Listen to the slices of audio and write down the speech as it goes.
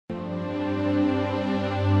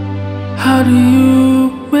How do you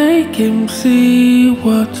make him see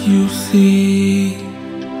what you see?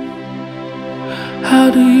 How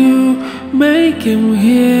do you make him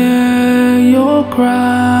hear your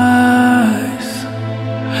cries?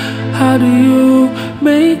 How do you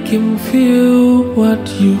make him feel what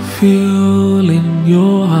you feel in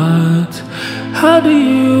your heart? How do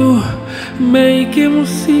you make him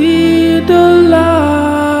see the light?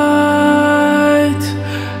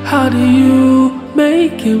 How do you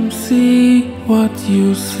make him see what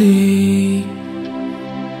you see?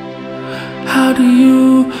 How do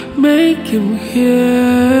you make him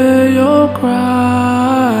hear your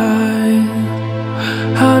cry?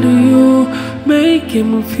 How do you make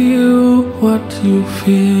him feel what you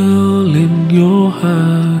feel in your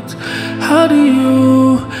heart? How do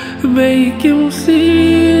you make him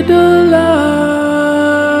see the light?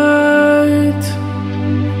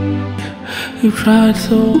 You tried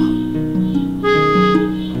so.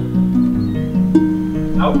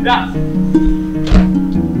 Now that.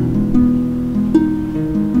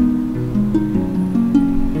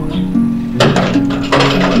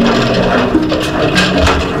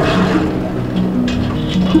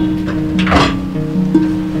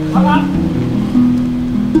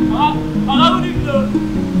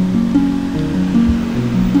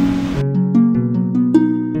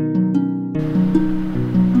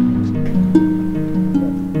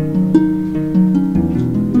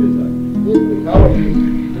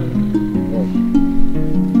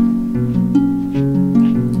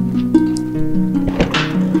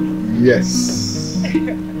 Yes.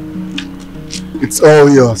 It's all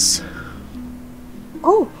yours.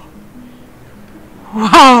 Oh.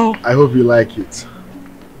 Wow. I hope you like it.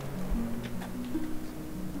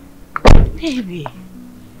 Baby.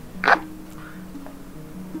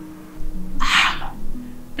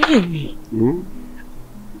 Baby. Hmm?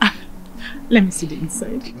 Let me see the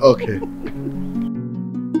inside. Okay.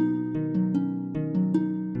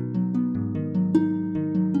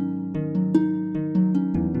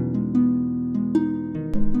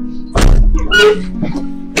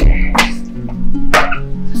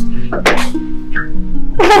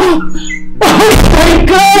 Oh my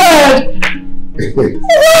God!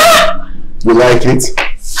 You like it?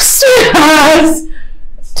 Sweetheart!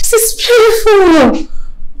 This is beautiful!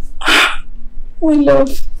 My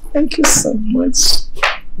love, thank you so much.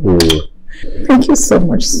 Thank you so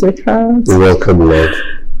much, sweetheart. You're welcome, love.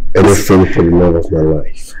 Anything for the love of my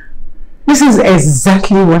life. This is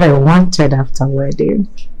exactly what I wanted after wedding.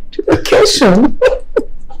 To vacation.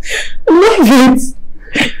 I love it.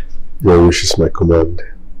 Your wish is my command.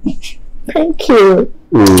 Thank you.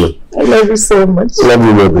 I love you so much. Love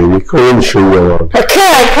you, my baby. Come on, show you around.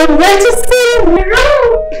 Okay, I can't wait to see you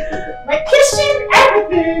around. My kitchen,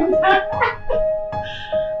 everything.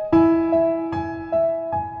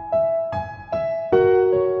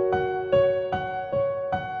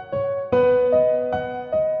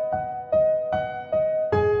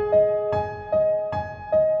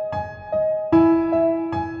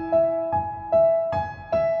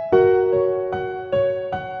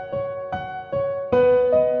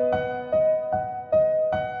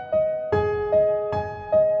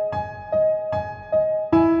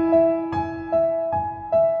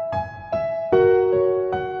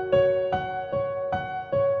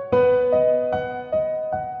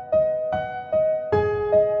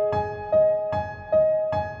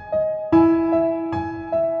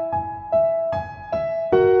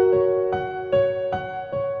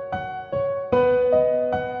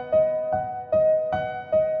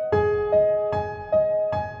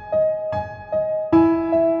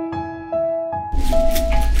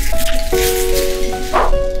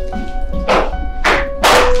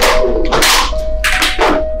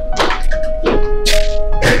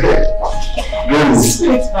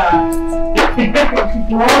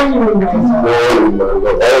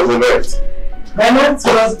 The night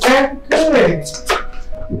was very good.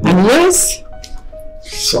 And yours?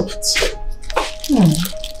 Soft. You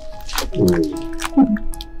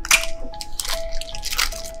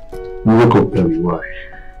woke up early, why?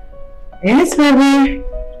 Yes, baby.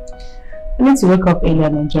 I need to wake up early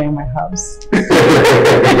and enjoy my house. You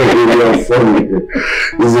are funny.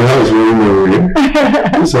 Is the house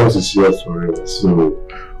really? This house is yours forever. So,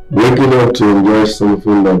 waking up to enjoy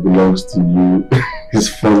something that belongs to you is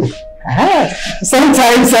fun.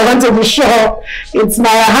 Sometimes I want to be sure it's my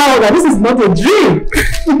house and this is not a dream.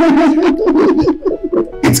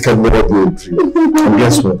 It can never be a dream. And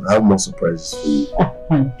guess what? I have more surprises for you.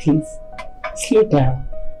 Oh, please, slow down.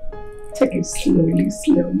 Take it slowly,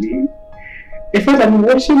 slowly. In fact, I'm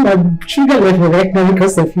watching my sugar level right now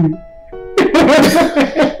because of you.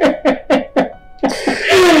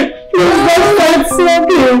 Please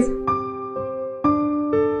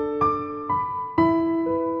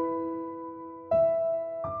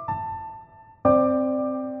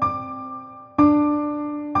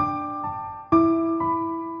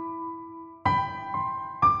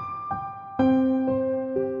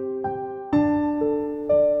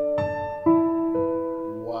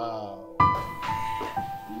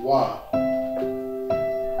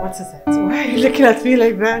you looking at me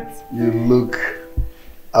like that? You look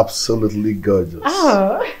absolutely gorgeous.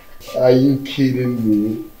 Oh. Are you kidding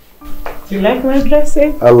me? Do you like my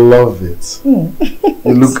dressing? I love it. You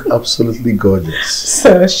look absolutely gorgeous.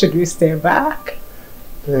 So, should we stay back?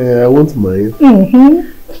 I won't mind.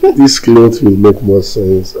 This clothes will make more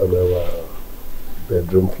sense on our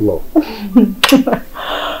bedroom floor.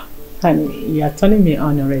 Honey, you are turning me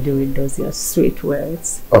on already with those your sweet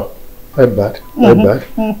words. Oh, my bad. My bad.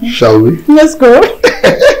 Shall we? Let's go.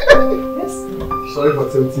 Yes. Sorry for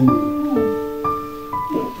tempting you.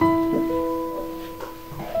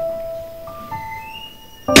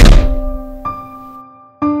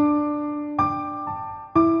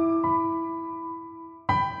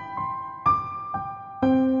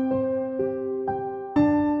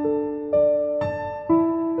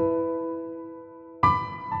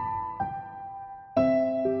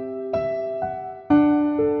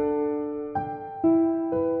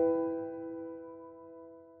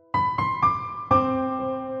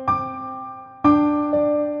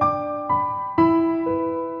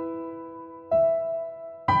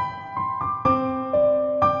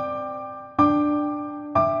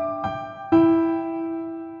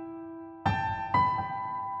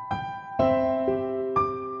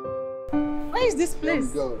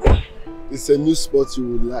 It's a new spot you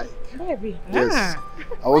would like. Baby. Yes.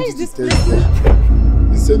 I want you to taste it.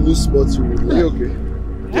 It's a new spot you would like. Are you okay?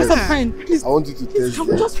 Yes. That's fine. Please. I want you to taste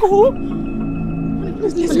it. Just go.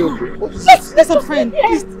 Please, let's go. Okay? Let's not friend.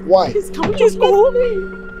 Please. Why? Please, can we just go?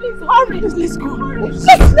 Please, hurry. Please, let's go.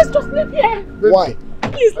 Let's just leave here. Why?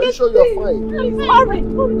 Please, are you sure you're fine? Please, hurry.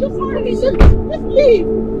 Just hurry. Let's leave.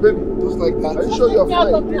 Baby, just like that. Are you sure you're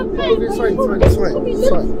fine? It's fine. It's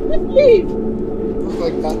fine. Let's leave. Just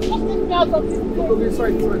like that. Just let me out of this place. Okay, it's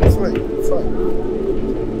fine. It's fine.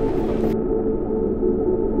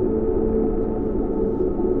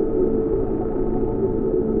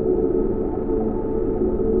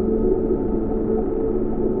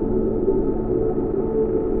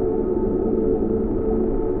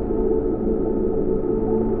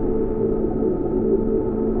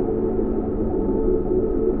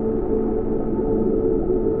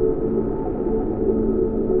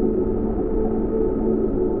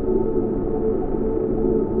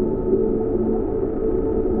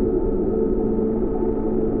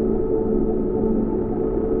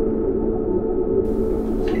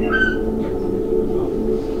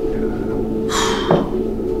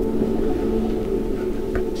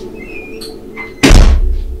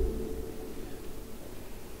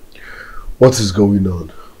 What is going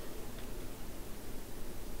on?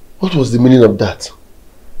 What was the meaning of that?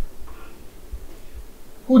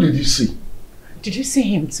 Who did you see? Did you see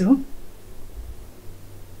him too?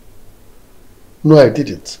 No, I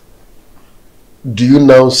didn't. Do you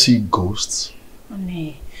now see ghosts?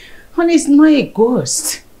 Honey, it's not a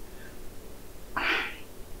ghost.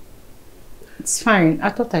 It's fine. I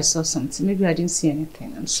thought I saw something. Maybe I didn't see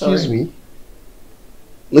anything. I'm sorry. Excuse me?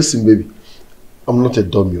 Listen, baby. I'm not a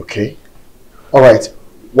dummy, okay? Alright,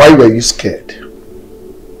 why were you scared?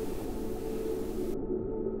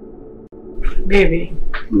 Baby,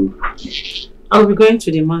 I'll be going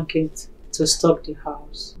to the market to stock the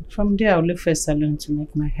house. From there, I'll look for a salon to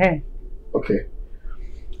make my hair. Okay.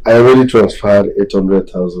 I already transferred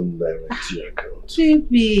 800,000 naira to your account.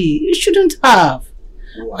 Baby, you shouldn't have.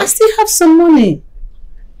 Why? I still have some money.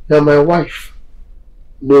 You're my wife.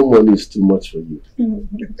 No money is too much for you.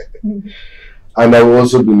 And I will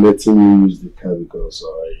also be letting you use the car because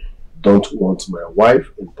I don't want my wife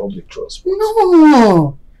in public transport.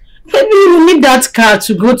 No. Maybe you need that car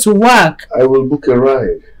to go to work. I will book a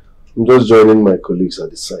ride. I'm just joining my colleagues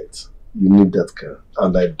at the site. You need that car.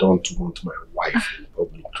 And I don't want my wife in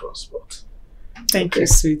public transport. Thank you,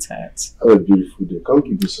 sweetheart. Have a beautiful day. Come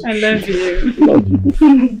give me some I love you. Love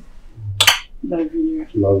you. Love you.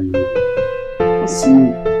 Love you. I'll see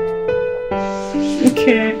you.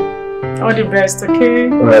 Okay. All the best,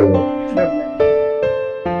 okay? Alright, love. Bye-bye.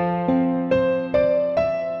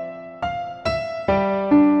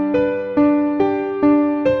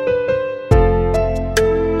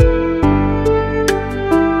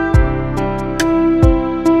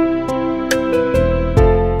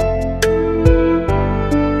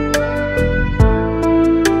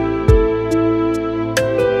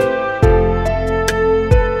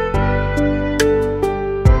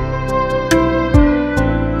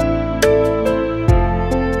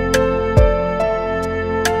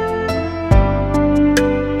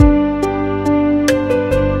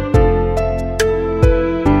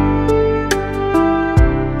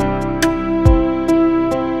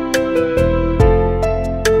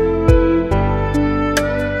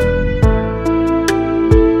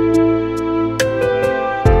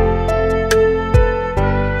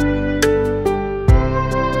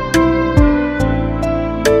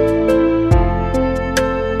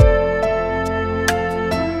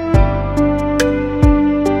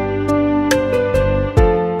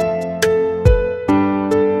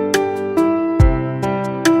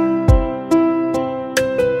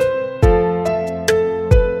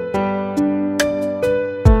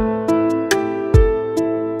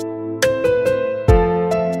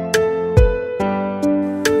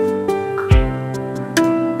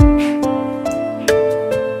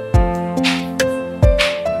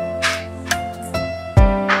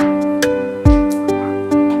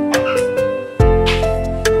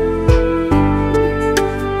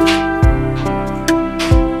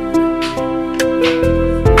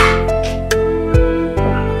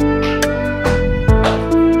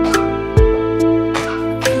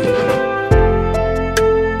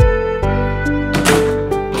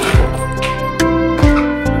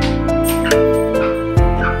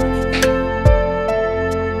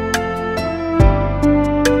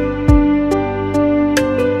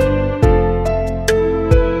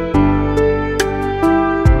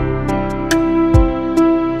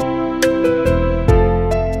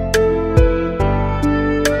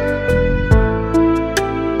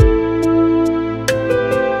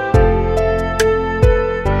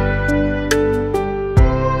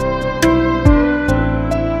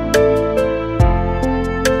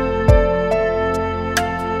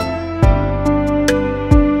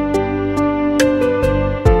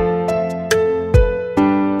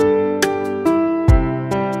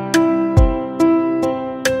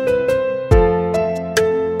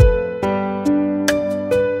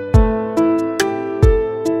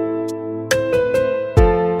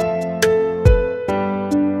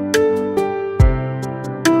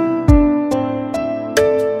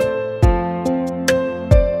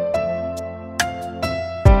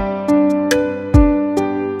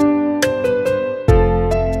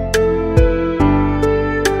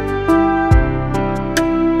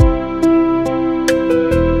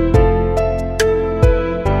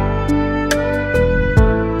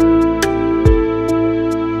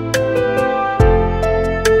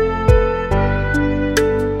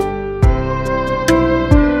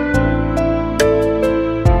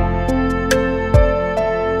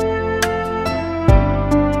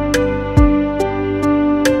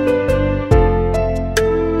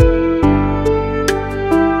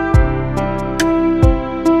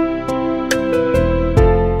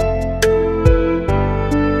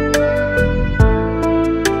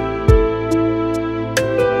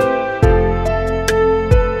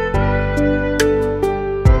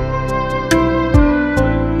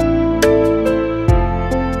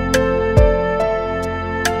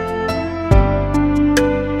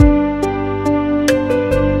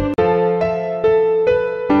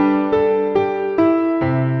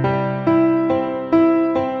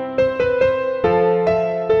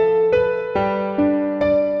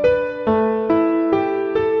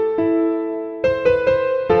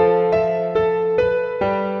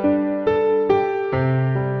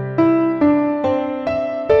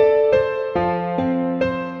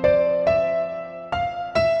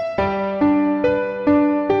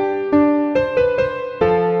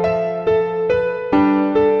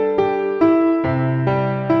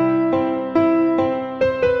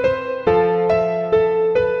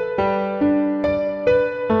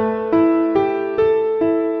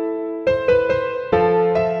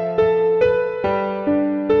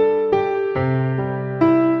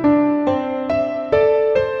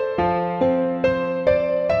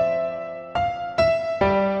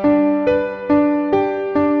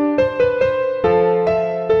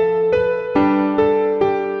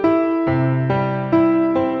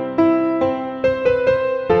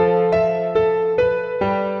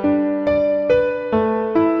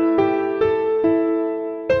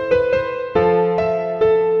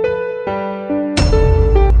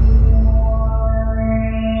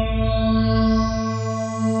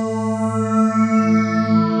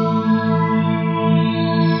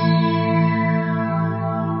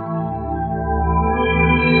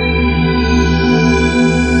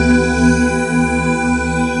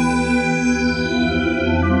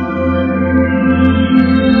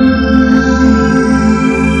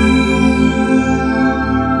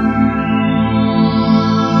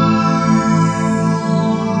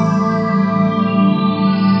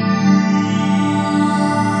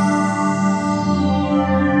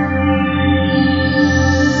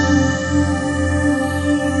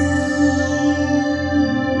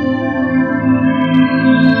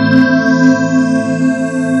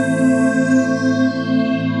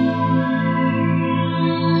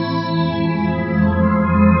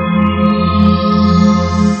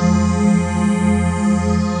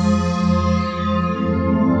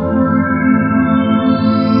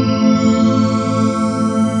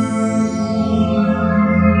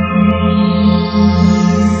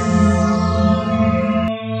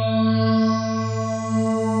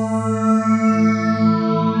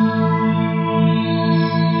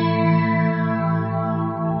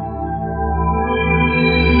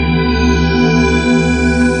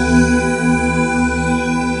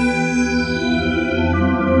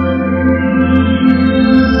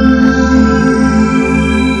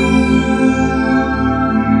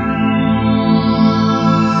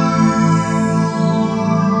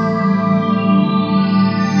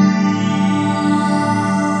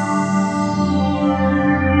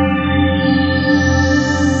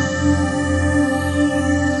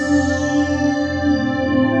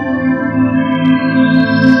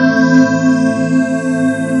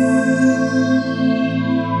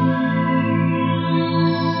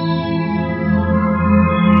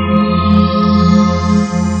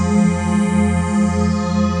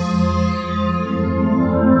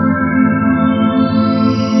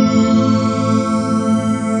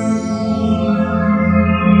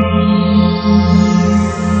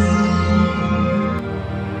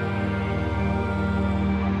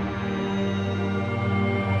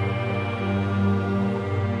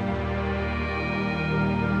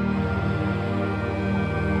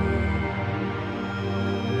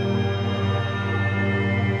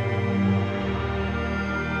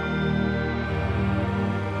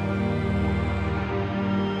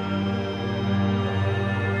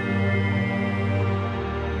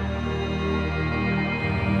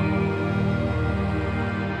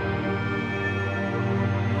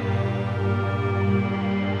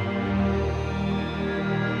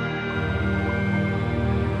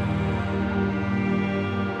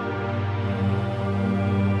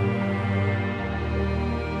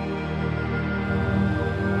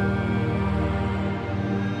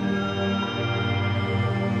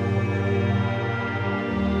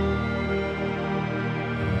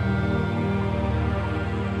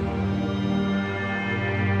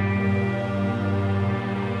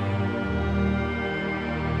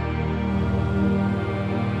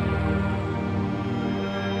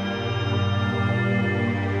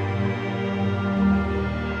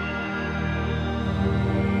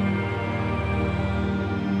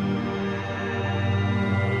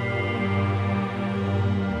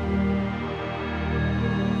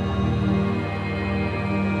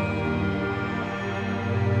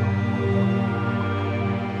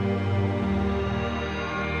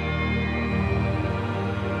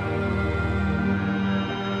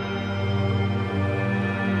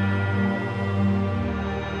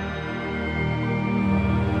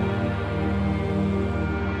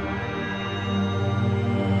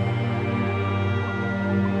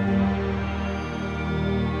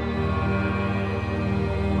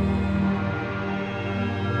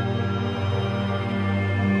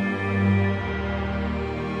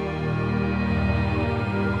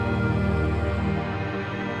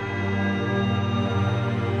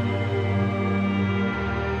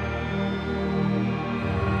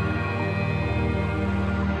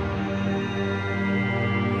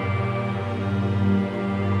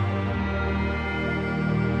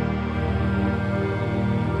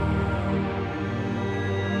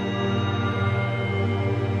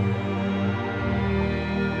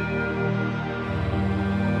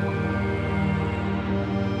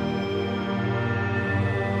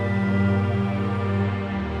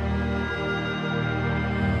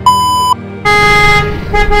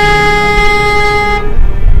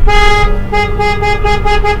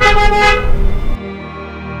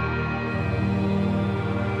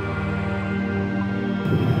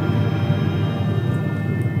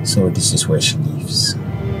 So this is where she lives.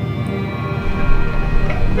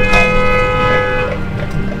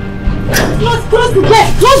 Close the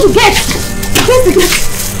gate! Close the gate! Close the gate!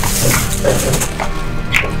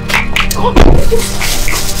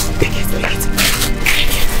 Pick it.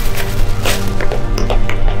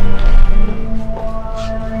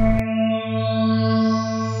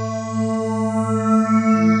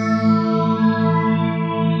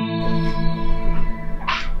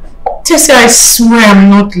 Tessie, I swear I'm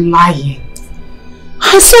not lying.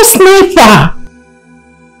 I saw sniper.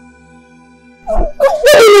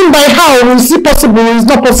 What do you mean by how? Is it possible? It's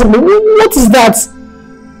not possible. What is that?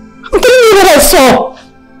 I'm telling you what I saw.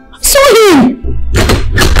 I saw him.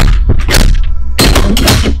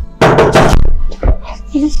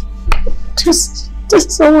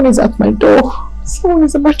 Just someone is at my door. Someone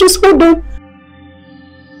is at my door. Just hold on.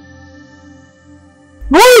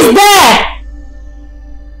 Who is there?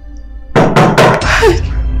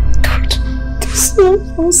 God,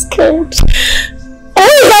 I'm scared. Who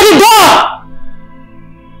is at the door?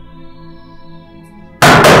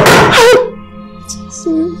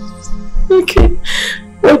 Okay.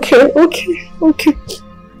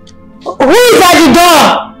 Who is at the door?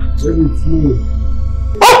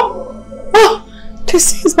 Oh, this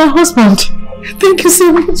is my husband. Thank you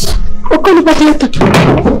so much. I'll call you back later.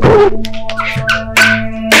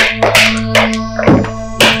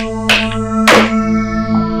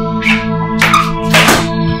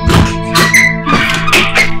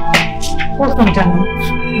 Welcome, Daniel.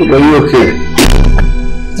 Are you okay?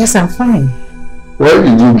 Yes, I'm fine. Why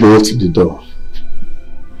did you go to the door?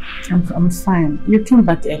 I'm fine. You came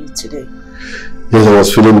back early today. Yes, I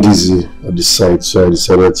was feeling dizzy at the site, so I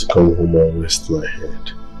decided to come home and rest my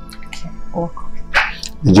head. Okay, welcome.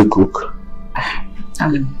 Did you cook?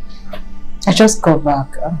 I just got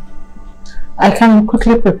back. I can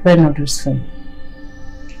quickly prepare noodles for you.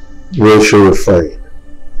 You're sure you're fine?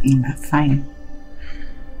 I'm fine.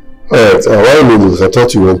 Alright, why noodles? I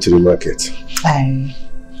thought you went to the market.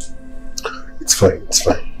 It's fine, it's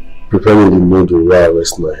fine. Prepare me the noodle while I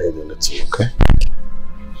rest my head a little, okay?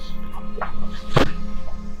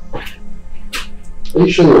 Are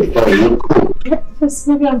you sure you're fine? You're cool. Yes,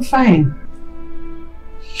 maybe I'm fine.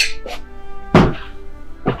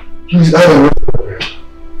 Please, I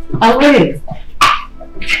will.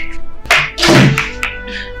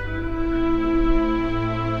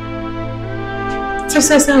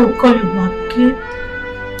 Just I will call you back, okay?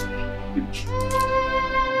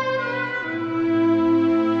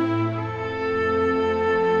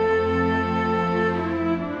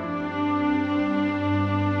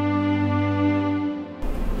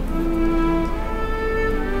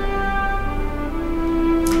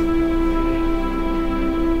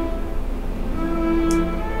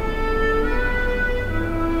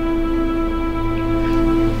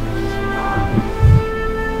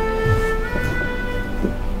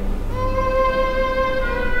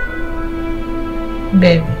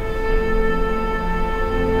 Baby.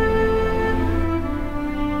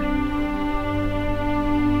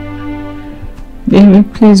 Baby,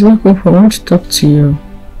 please wake up. I want to talk to you.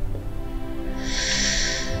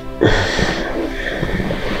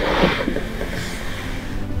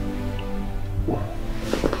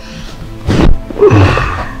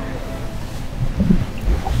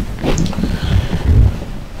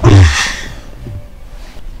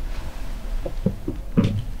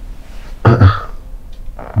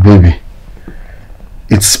 Baby,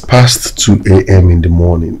 it's past 2 a.m. in the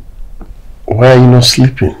morning. Why are you not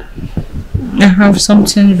sleeping? I have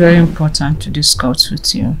something very important to discuss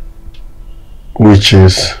with you. Which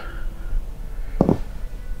is?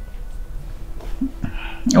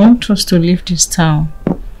 I want us to leave this town.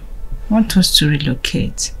 I want us to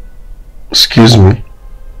relocate. Excuse me?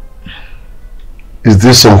 Is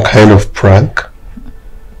this some kind of prank?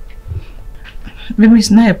 Baby, it's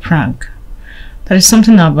not a prank. There is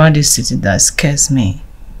something about this city that scares me.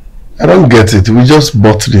 I don't get it. We just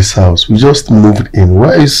bought this house. We just moved in.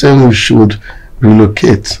 Why are you saying we should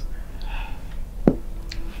relocate?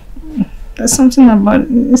 There's something about it.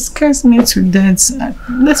 It scares me to death.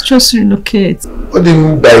 Let's just relocate. What do you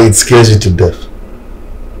mean by it scares you to death?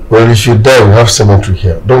 Well, if you die, we have cemetery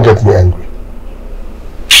here. Don't get me angry.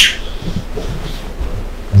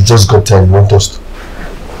 You just got time. You want us to?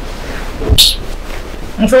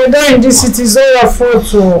 If I die in this city, it's all your fault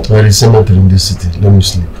too. There is cemetery in this city. Let me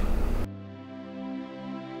sleep.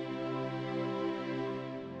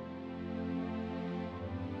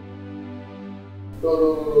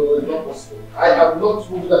 No, it's not possible. I am not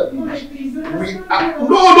moving an inch. We are, no,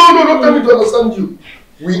 don't tell me to understand you.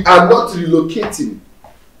 We are not relocating.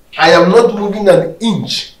 I am not moving an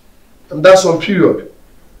inch. And that's on period.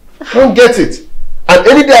 Don't get it. And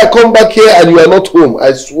any day I come back here and you are not home,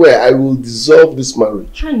 I swear I will dissolve this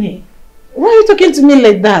marriage. Honey, why are you talking to me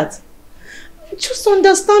like that? Just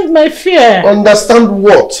understand my fear. Understand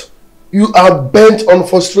what? You are bent on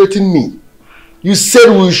frustrating me. You said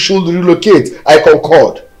we should relocate. I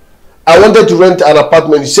concurred. I wanted to rent an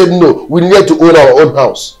apartment. You said no, we needed to own our own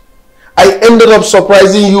house. I ended up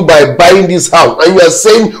surprising you by buying this house and you are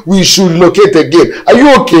saying we should relocate again. Are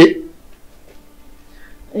you okay?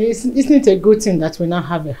 Isn't it a good thing that we now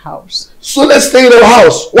have a house? So let's stay in our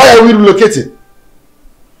house. Why are we relocating?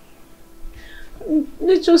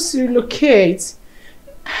 Let's just relocate.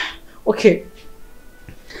 Okay.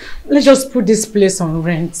 Let's just put this place on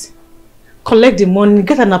rent. Collect the money,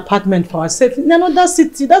 get an apartment for ourselves in another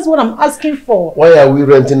city. That's what I'm asking for. Why are we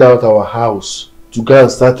renting out our house to go and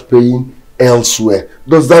start paying elsewhere?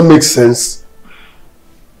 Does that make sense?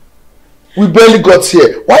 We barely got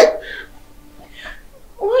here. Why?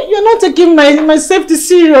 You're not taking my safety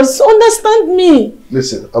serious. Understand me.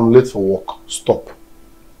 Listen, I'm late for work. Stop.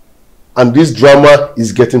 And this drama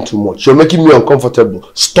is getting too much. You're making me uncomfortable.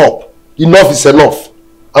 Stop. Enough is enough.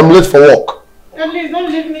 I'm late for work. Please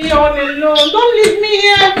don't leave me all alone. Don't leave me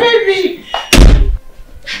here, baby.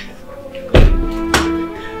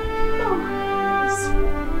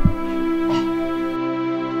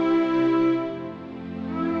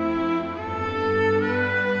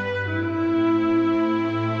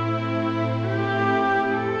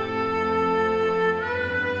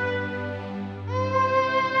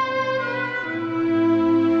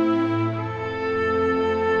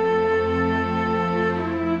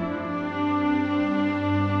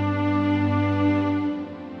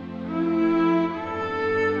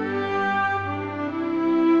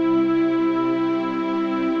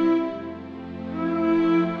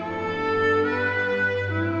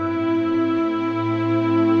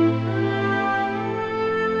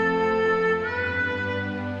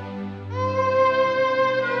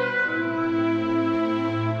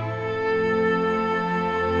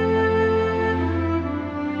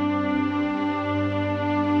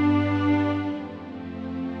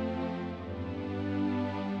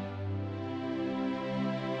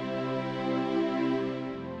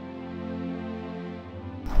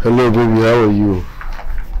 Hello baby, how are you?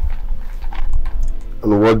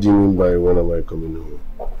 And what do you mean by when am I coming home?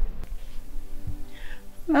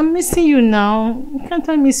 I'm missing you now. Can't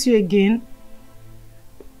I miss you again?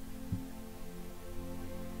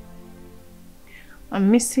 I'm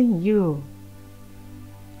missing you.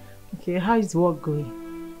 Okay, how is work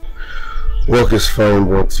going? Work is fine,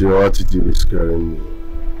 but your attitude is scaring me.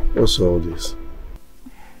 What's all this?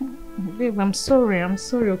 Babe, I'm sorry,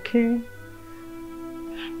 okay?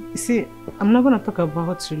 You see, I'm not going to talk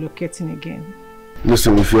about relocating again.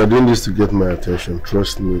 Listen, if you are doing this to get my attention,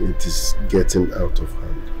 trust me, it is getting out of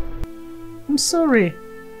hand. I'm sorry.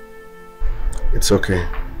 It's okay.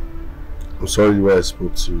 I'm sorry the way I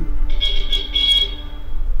spoke to you.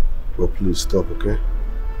 But please stop, okay?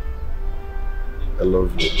 I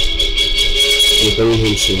love you. I'm coming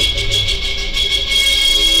home soon.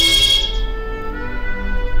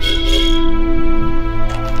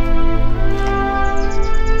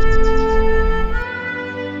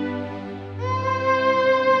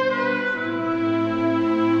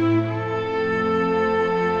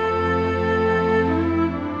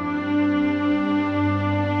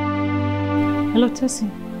 Hello, Tessie.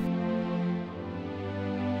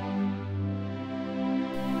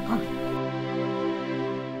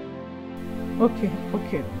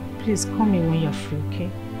 Okay. Please call me when you're free, okay?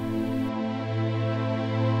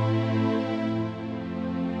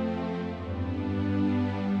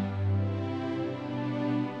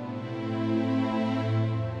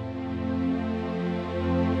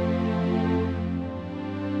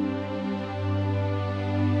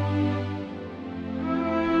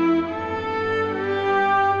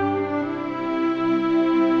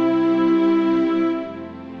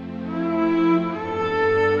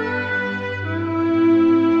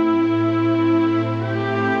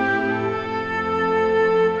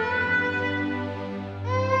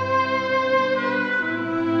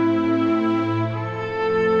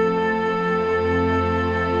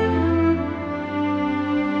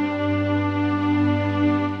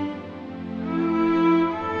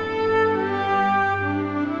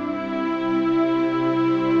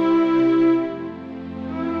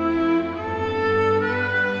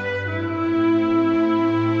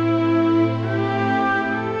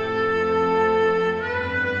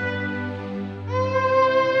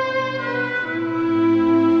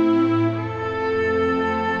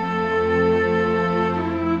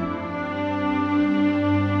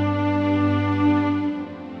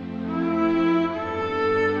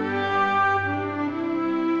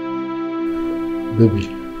 Baby,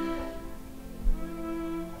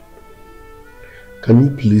 can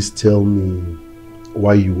you please tell me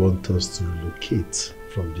why you want us to relocate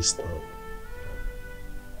from this town?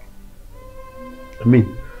 I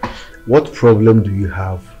mean, what problem do you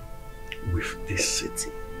have with this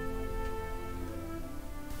city?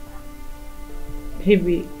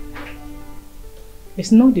 Baby,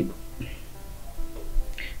 it's not the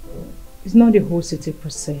whole city per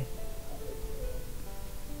se.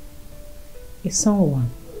 It's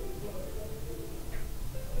someone.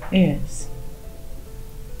 Yes.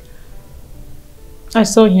 I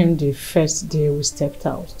saw him the first day we stepped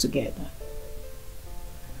out together.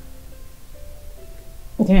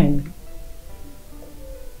 Then,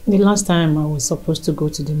 the last time I was supposed to go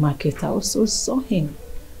to the market, I also saw him.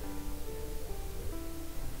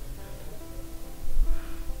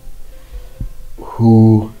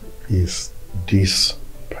 Who is this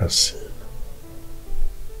person?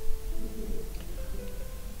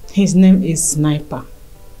 His name is Sniper.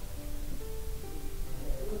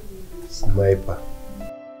 Sniper.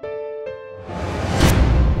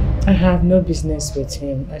 I have no business with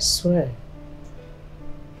him, I swear.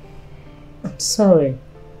 I'm sorry.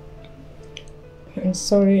 I'm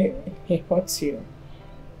sorry he hurt you.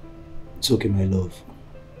 It's okay, my love.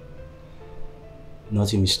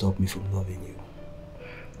 Nothing will stop me from loving you.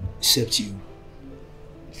 Except you.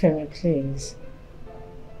 Femi, please.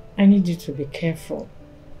 I need you to be careful.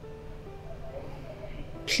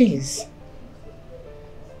 Please.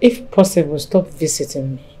 If possible, stop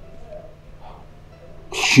visiting me.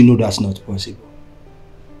 You know that's not possible.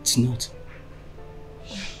 It's not.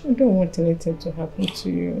 I don't want anything to happen to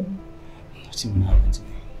you. Nothing will happen to me.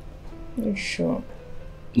 Are you sure?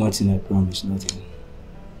 Nothing, I promise, nothing.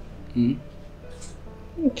 Hmm?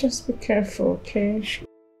 Just be careful, okay?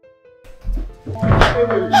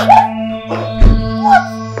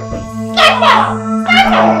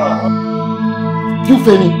 You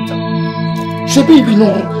Femi, Shebi,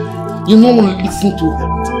 you know listen to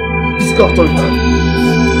physical authority.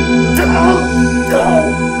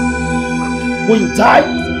 When you die,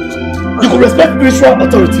 you can respect spiritual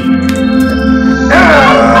authority.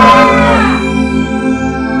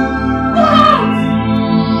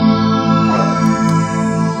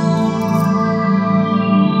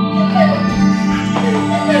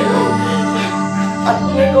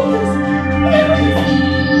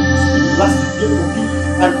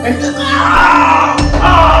 And enter.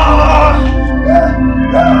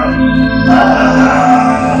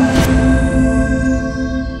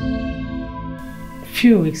 A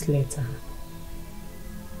few weeks later,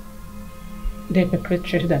 they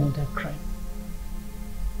perpetrated another crime.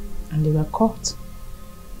 And they were caught.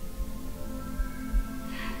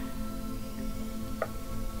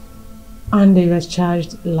 And they were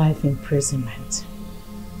charged life imprisonment.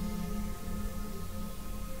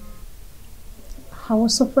 I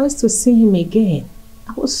was surprised to see him again.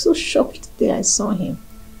 I was so shocked the day I saw him.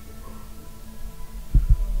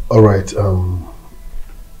 Alright,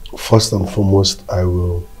 first and foremost, I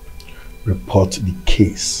will report the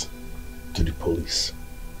case to the police.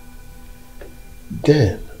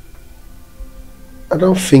 Then, I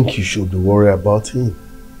don't think you should worry about him.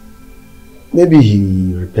 Maybe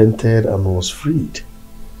he repented and was freed.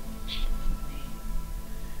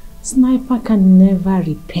 Sniper can never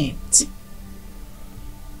repent.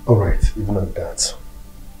 Alright, even at that,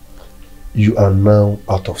 you are now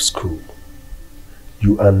out of school.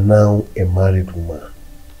 You are now a married woman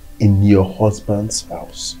in your husband's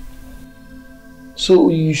house. So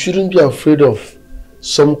you shouldn't be afraid of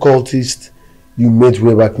some cultist you met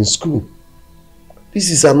way back in school. This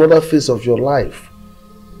is another phase of your life.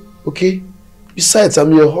 Okay? Besides,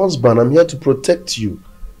 I'm your husband. I'm here to protect you.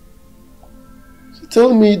 So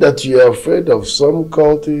tell me that you are afraid of some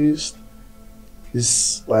cultist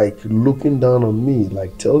is like looking down on me,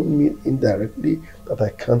 like telling me indirectly that I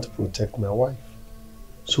can't protect my wife.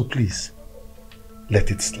 So please,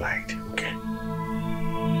 let it slide, okay?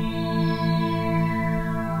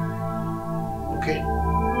 Okay?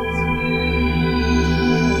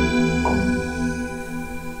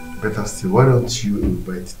 Better still, why don't you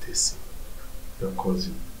invite Tessie, your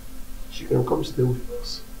cousin? She can come stay with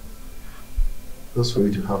us. Just for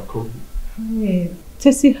you to have company. Yeah.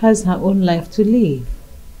 Tessie has her own life to live.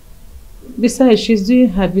 Besides, she's doing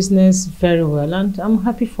her business very well and I'm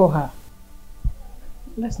happy for her.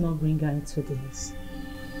 Let's not bring her into this.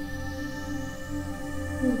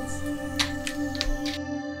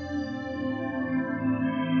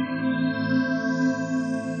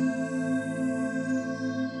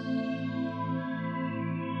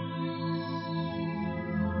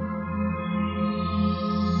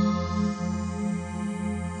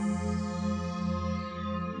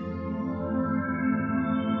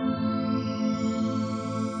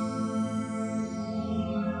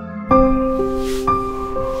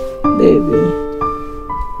 baby.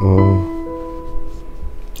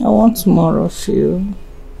 I want more of you.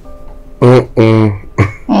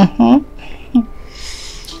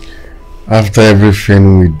 After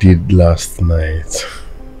everything we did last night.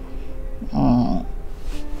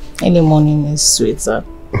 Any morning is sweeter.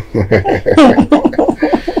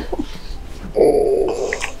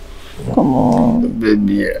 Come on.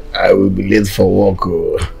 Baby, I will be late for work.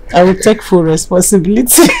 I will take full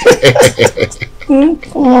responsibility. Come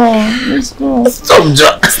on, let's go. Stop,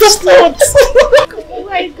 Jack. Stop.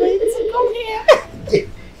 Why are you going to come here?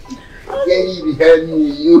 Get behind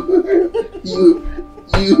me, you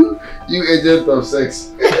agent of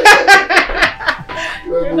sex.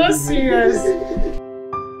 You're not serious.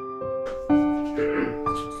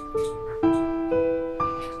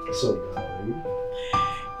 So, darling.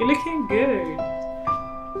 You're looking good.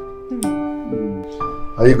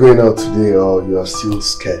 Are you going out today or you are still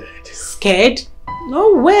scared? Scared?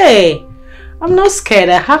 No way. I'm not scared.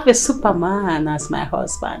 I have a Superman as my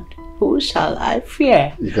husband. Who shall I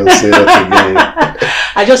fear? You can say that again.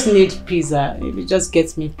 I just need pizza. If you just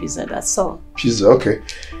get me pizza, that's all. Pizza, okay.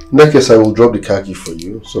 In that case, I will drop the car key for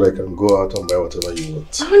you so that I can go out and buy whatever you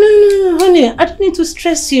want. Oh, no, honey. I don't need to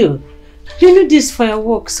stress you. You need this for your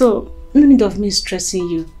work, so no need of me stressing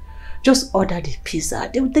you. Just order the pizza.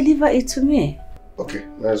 They will deliver it to me. Okay,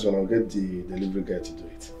 nice one. I'll get the delivery guy to do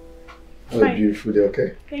it. Have Fine. a beautiful day,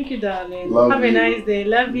 okay? Thank you, darling. Love Have you. a nice day.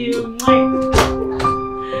 Love you.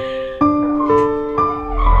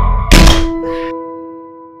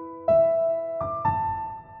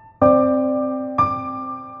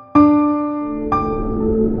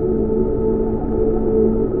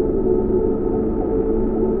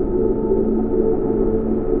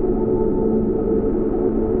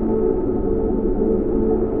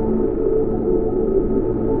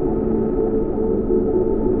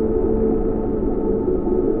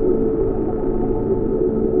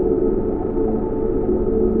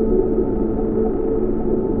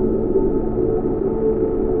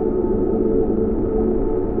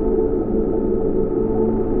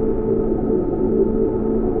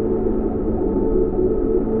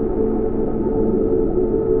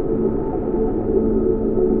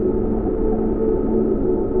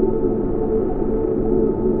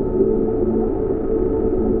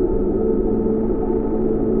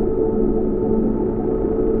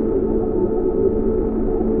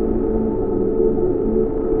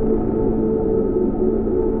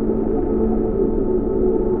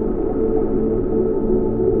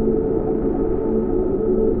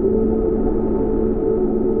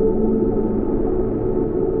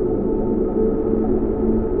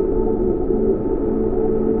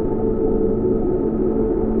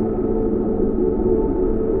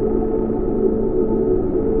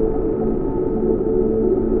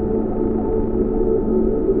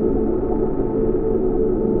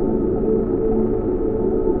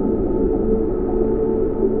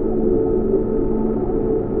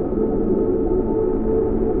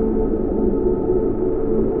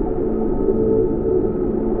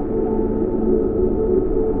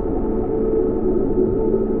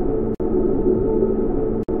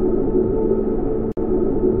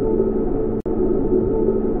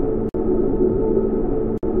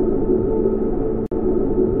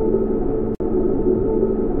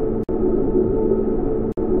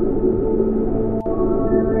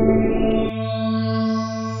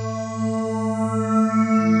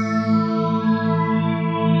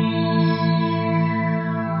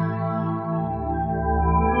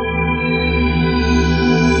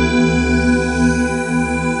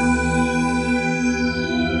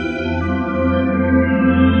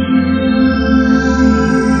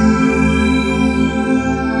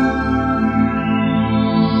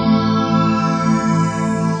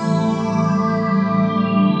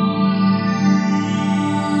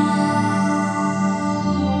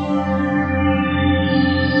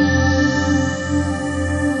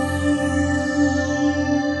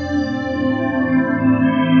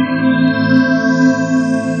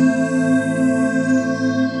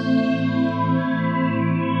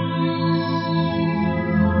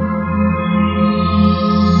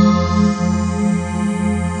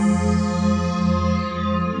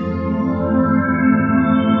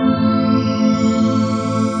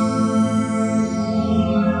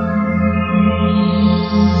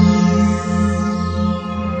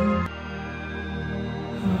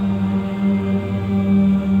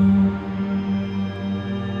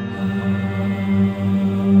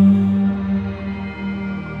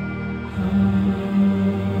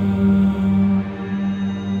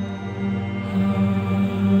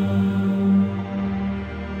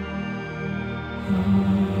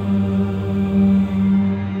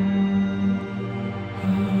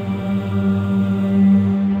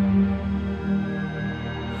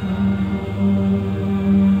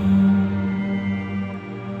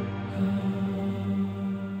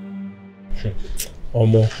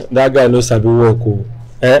 Omo, that guy knows Sabi work.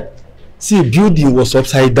 Eh? See, building was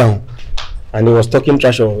upside down. And he was talking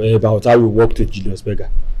trash about how we worked with Julius Berger.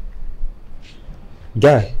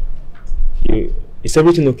 Guy, is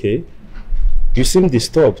everything okay? You seem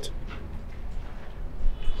disturbed.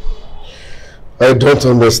 I don't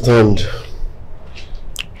understand.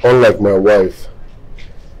 Unlike my wife,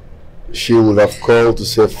 she would have called to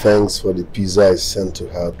say thanks for the pizza I sent to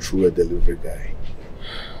her through a delivery guy.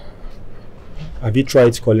 Have you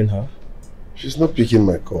tried calling her? She's not picking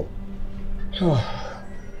my call.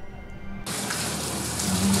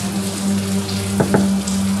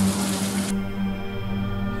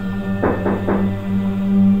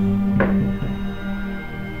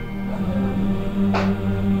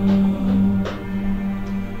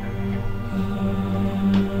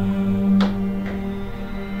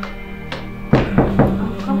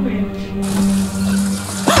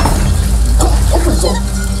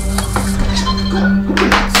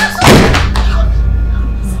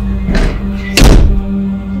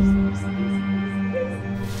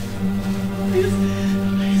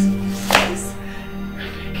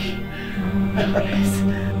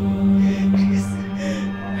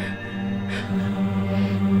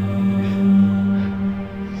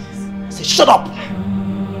 Shut up!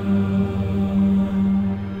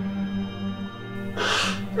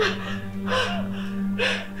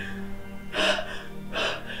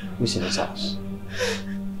 Who's in this house?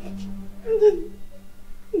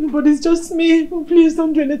 But it's just me. Oh, please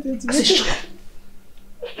don't do anything to me. I said shut up!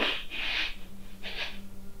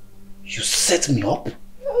 You set me up?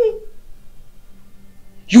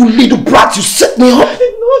 You little brat, you set me up!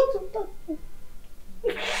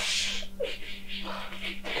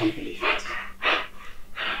 I can't believe it.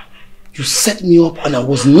 You set me up and I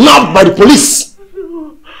was nabbed by the police!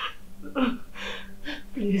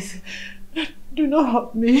 Please, do not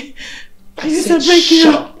hurt me. Please, I beg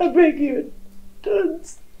you. I beg you.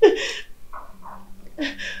 Don't. I'm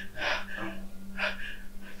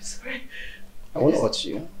sorry. I won't hurt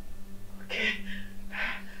you. Okay.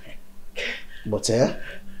 But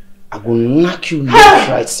I will knock you left,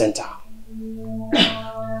 right, center.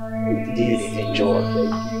 Did you enjoy?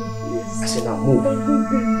 I said now move.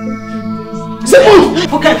 I said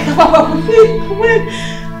move! Okay, wait.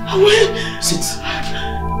 Sit.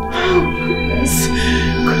 Goodness.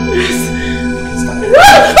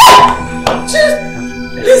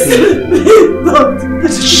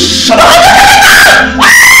 Shut up!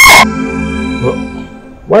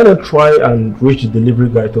 Why not try and reach the delivery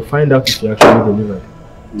guy to find out if he actually delivered?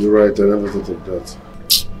 You're right, I never thought of that.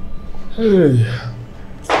 Hey.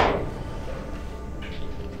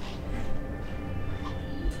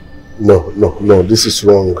 No, this is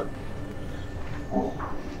wrong.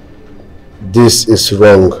 This is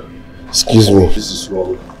wrong. Excuse me, this is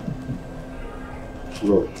wrong.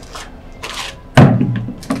 No.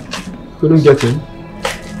 Couldn't get him.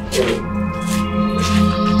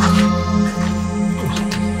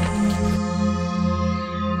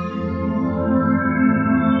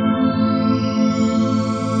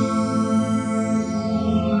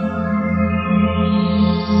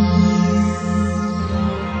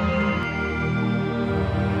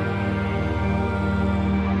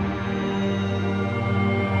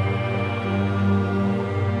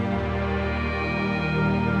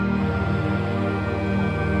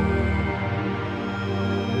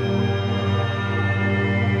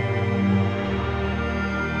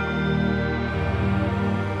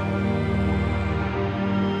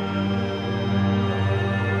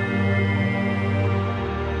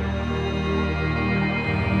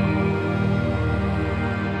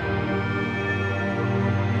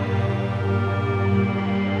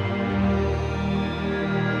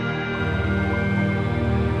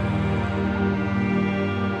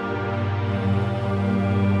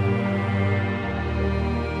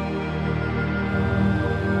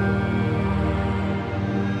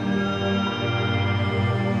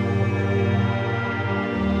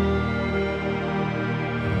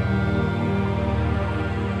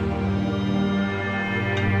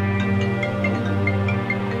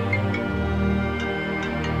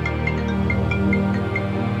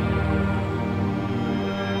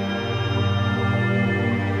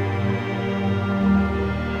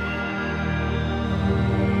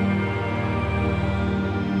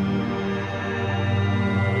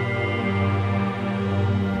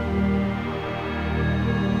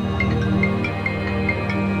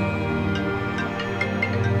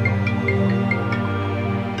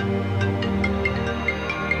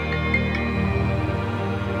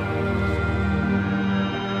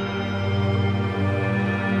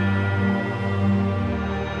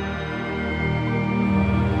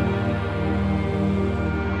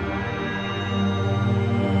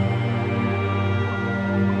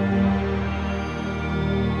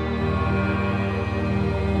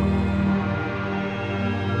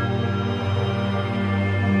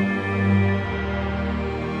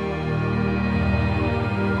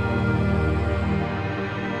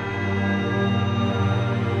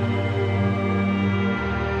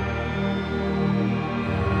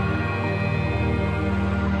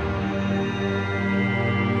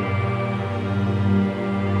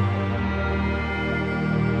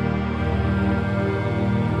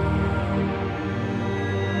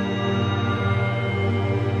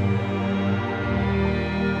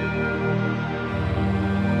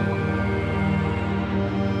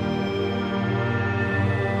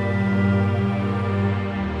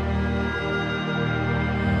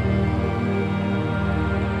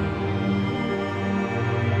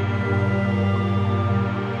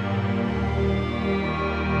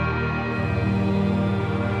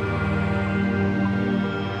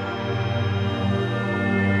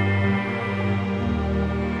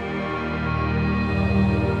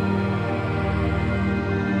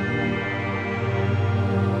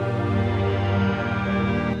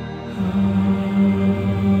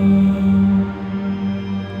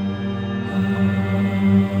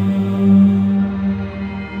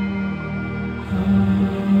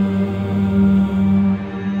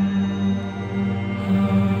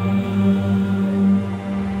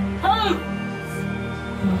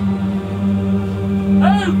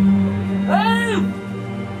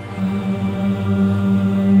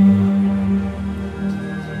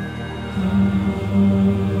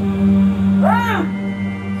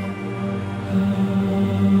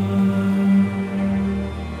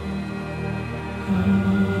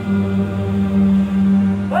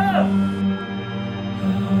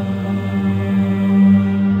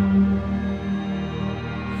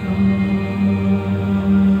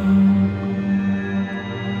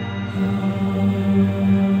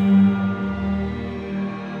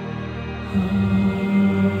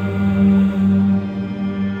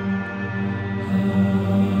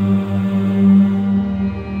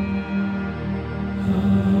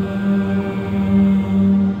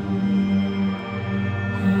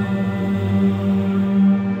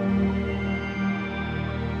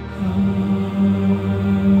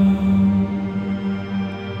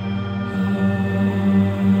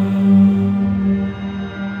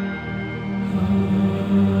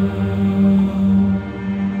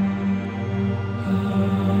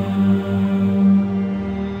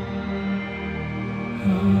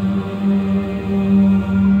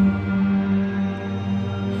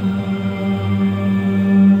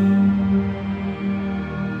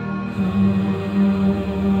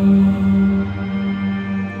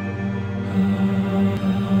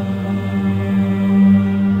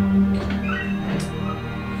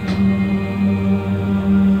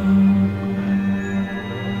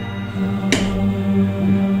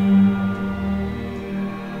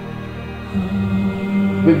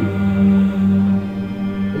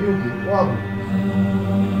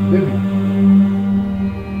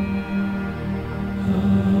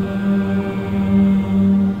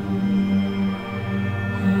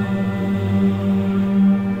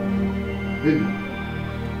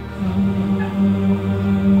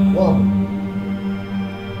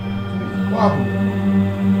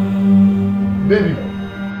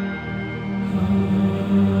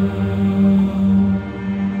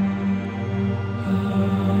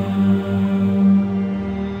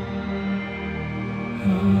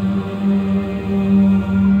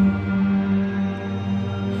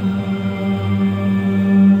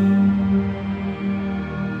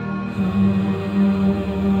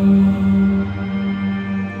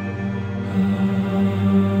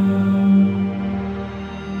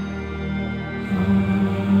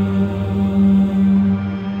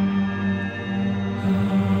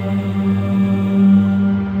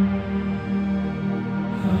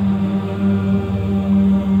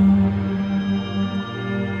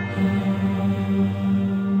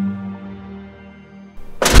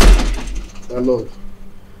 Lord,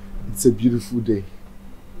 it's a beautiful day.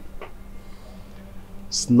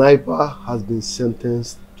 Sniper has been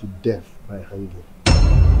sentenced to death by hanging.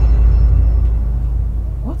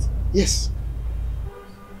 What? Yes.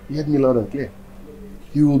 You heard me loud and clear.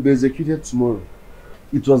 He will be executed tomorrow.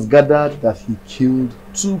 It was gathered that he killed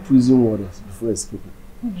 2 prison warders before escaping.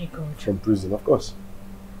 Oh my God. From prison, of course.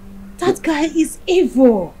 That guy is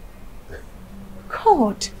evil.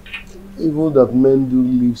 God. Evil that men do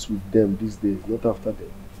lives with them these days, not after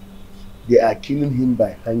them. They are killing him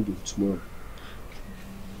by hanging tomorrow.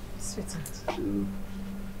 Sweetheart.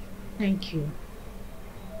 Thank you.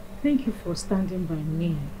 Thank you for standing by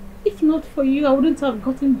me. If not for you, I wouldn't have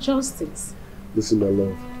gotten justice. Listen, my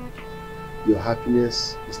love. Your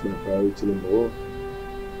happiness is my priority #1.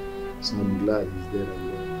 So I'm glad he's dead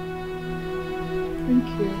and gone. Thank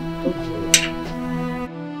you. Okay.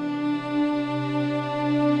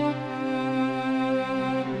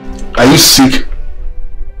 Are you sick?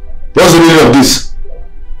 What's the meaning of this?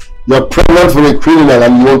 You're pregnant for a criminal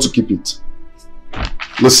and you want to keep it.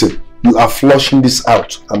 Listen, you are flushing this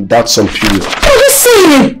out and that's on period. What are you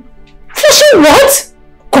saying? Flushing what?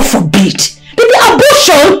 God forbid. Baby,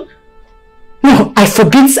 abortion? No, I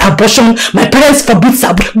forbid abortion. My parents forbid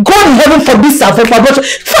abortion. God in heaven forbids abortion.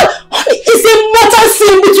 It's a mortal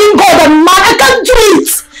sin between God and man. I can't do it.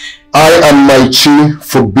 I and my chi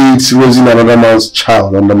forbids raising another man's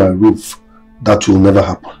child under my roof. That will never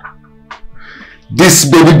happen. This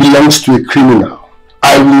baby belongs to a criminal.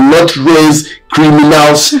 I will not raise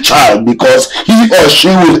criminal's child because he or she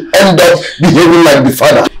will end up behaving like the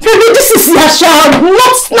father. Baby, this is your child,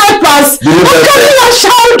 not snipers.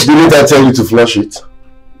 Didn't I tell you to flush it?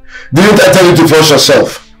 Didn't I tell you to flush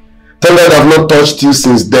yourself? Tell me I have not touched you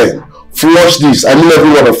since then. Flush this. I mean every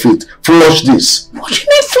word of it. Flush this. What do you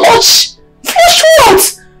mean flush? Flush what?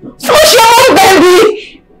 Flush your own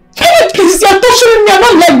baby. Baby, please, you're touching me. I'm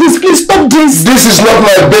not like this. Please stop this. This is not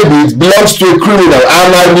my baby. It belongs to a criminal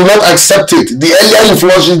and I will not accept it. The earlier you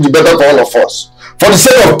flush it, the better for all of us. For the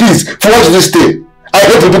sake of peace, flush this thing. I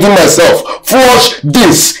hate repeating myself. Flush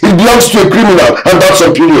this. It belongs to a criminal, and that's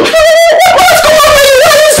your period. What's going on? What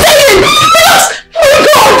are you saying? Oh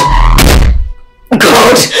God!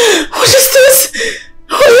 God! What is this?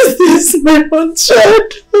 What is this? My own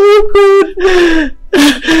child. Oh God!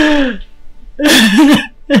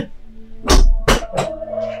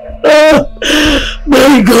 Oh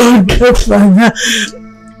my God, Father.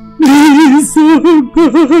 Please, oh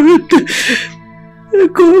God.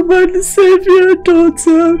 Come and save your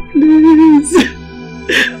daughter, please.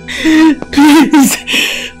 Please,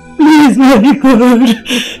 please, my God.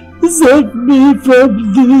 Save me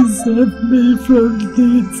from this, save me from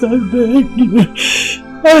this, I beg you.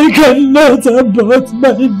 I cannot abort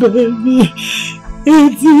my baby.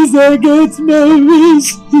 It is against my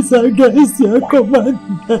wish, it is against your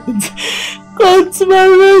commandment. Come to my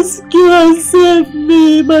rescue and save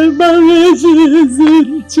me. My marriage is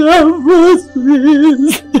in trouble,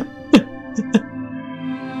 please.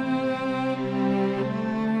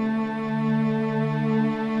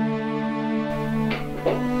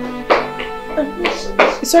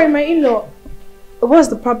 Sorry, my in-law. What's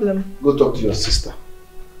the problem? Go talk to your sister.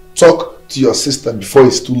 Talk to your sister before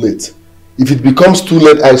it's too late. If it becomes too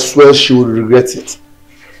late, I swear she will regret it.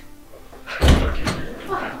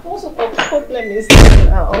 What's the problem is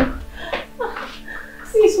now?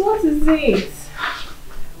 Sis, what is it?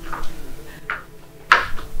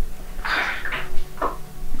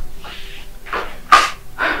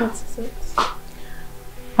 What is it?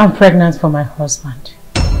 I'm pregnant for my husband.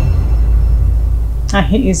 And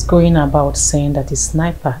he is going about saying that he's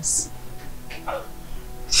snipers.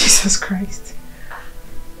 Jesus Christ.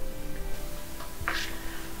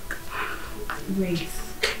 Wait.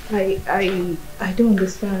 I don't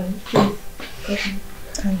understand. Please.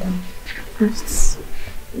 Calm down. First,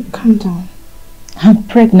 calm down. I'm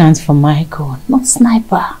pregnant for Michael, not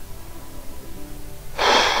sniper.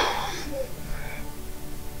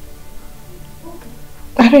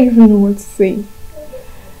 I don't even know what to say.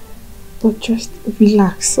 But just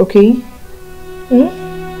relax, okay?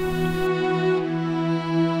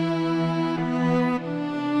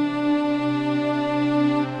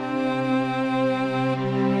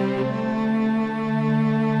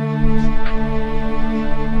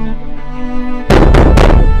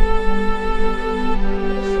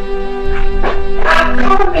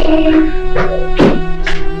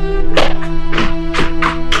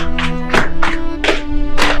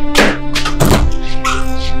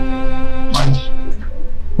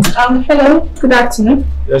 Hello, good afternoon.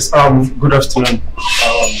 Yes, good afternoon.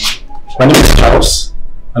 My name is Charles,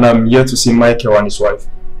 and I'm here to see Michael and his wife.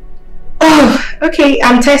 Oh, okay,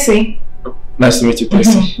 I'm Tessie. Nice to meet you,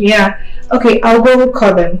 Tessie. Yeah, okay, I'll go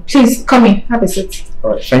call them. Please, come in, have a seat.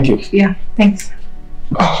 Alright, thank you. Yeah, thanks.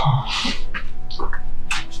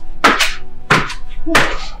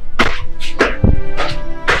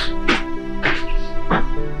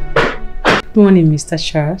 Good morning, Mr.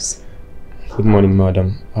 Charles. Good morning,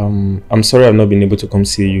 madam. I'm sorry I've not been able to come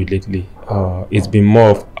see you lately. It's been more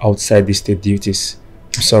of outside the state duties.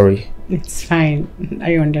 I'm sorry. It's fine.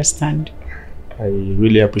 I understand. I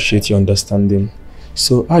really appreciate your understanding.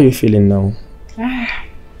 So, how are you feeling now?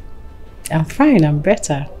 I'm fine. I'm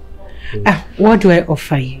better. What do I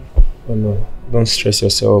offer you? Oh no, don't stress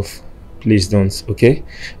yourself. Please don't, okay?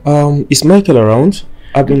 Is Michael around?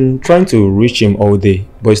 I've been trying to reach him all day,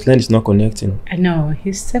 but his line is not connecting. I know,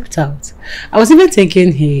 he stepped out. I was even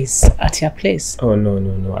thinking he's at your place. Oh,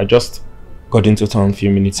 no. I just got into town a few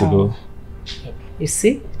minutes ago. You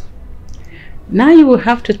see? Now you will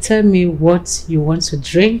have to tell me what you want to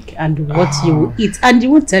drink and what you will eat. And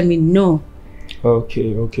you won't tell me no.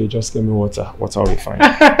 Okay. Just give me water. Water will be fine. I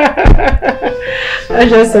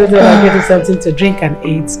just thought I'll get you something to drink and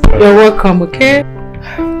eat. You're welcome, okay?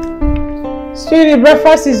 Sweetie,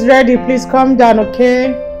 breakfast is ready. Please calm down,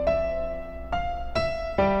 okay?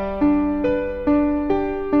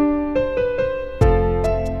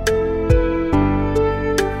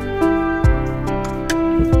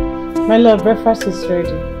 My love, breakfast is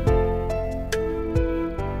ready.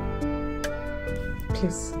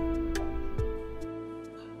 Please.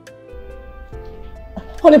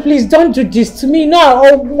 Honey, please don't do this to me. Now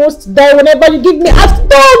I almost die whenever you give me ask.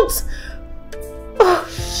 Don't! Oh,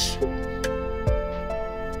 shit.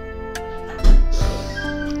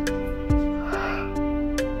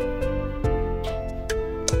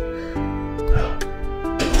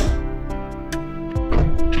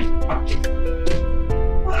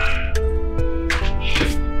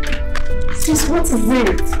 Sis, what is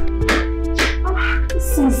it?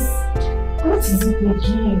 Sis, what is it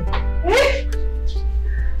again?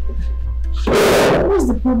 What's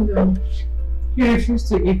the problem? You refuse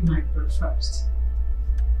to eat my breakfast.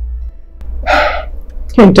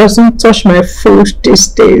 It doesn't touch my food these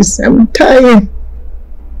days. I'm tired.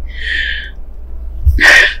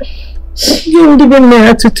 You leaving my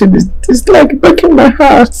attitude is like breaking my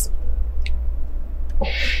heart.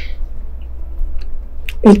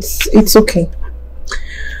 It's okay.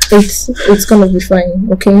 It's gonna be fine,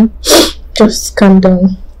 okay? Just calm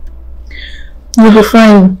down. You'll be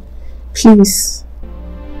fine. Please.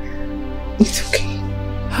 It's okay.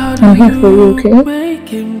 I'm here for you, okay? Make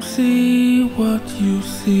him see what you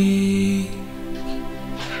see.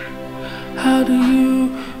 How do you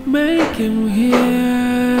make him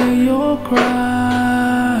hear your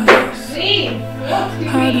cries?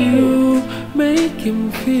 How do you make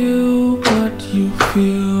him feel what you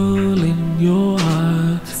feel in your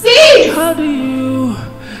heart? How do you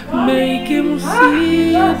make him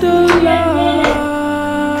see the light?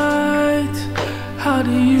 How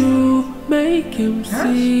do you make him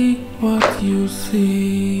see what you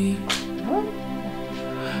see?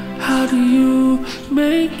 How do you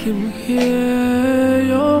make him hear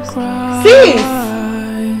your cry?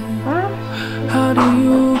 How do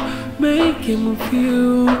you make him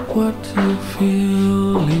feel what you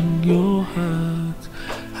feel in your heart?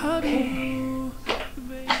 How do you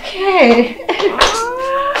make Hey!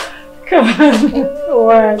 Come on.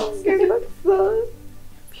 What?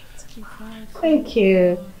 Thank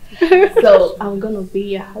you. So I'm gonna be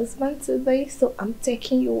your husband today, so I'm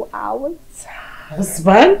taking you out.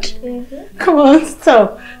 Husband? Come on,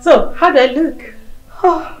 stop. So, how do I look?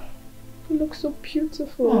 Oh, you look so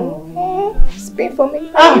beautiful. Speak for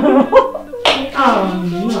me. No. You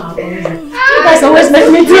guys always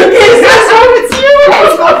make me do this. What's wrong with you?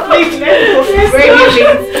 Let's go, please.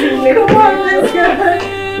 Come on, let's go.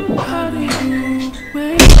 How do you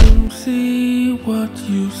make him see what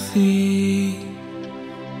you see?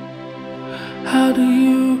 How do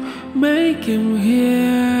you make him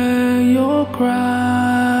hear your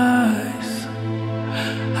cries?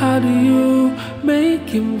 How do you make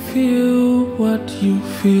him feel what you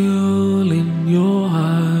feel in your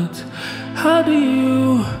heart? How do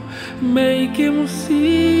you make him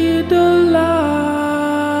see the light?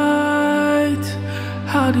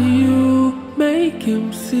 How do you make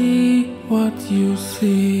him see what you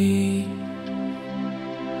see?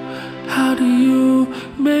 How do you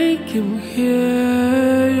make him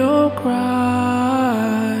hear your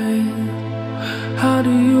cry? How do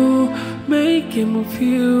you make him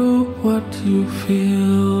feel what you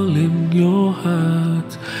feel in your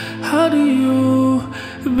heart? How do you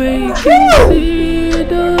make him see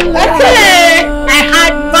the light? I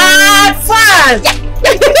had bad fun!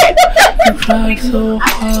 I tried so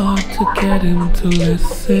hard to get him to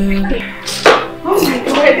listen. Oh my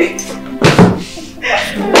God.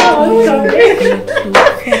 Oh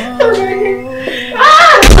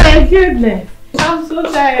my goodness. I'm so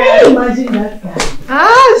tired. Can you imagine that guy?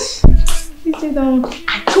 Ash! Sit down.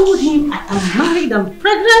 I told him I am married and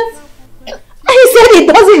pregnant. And he said he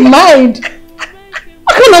doesn't mind.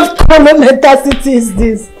 What kind of common mentality is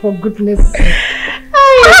this? For goodness sake.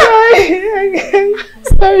 I'm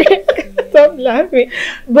sorry. Stop laughing.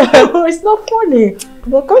 But it's not funny.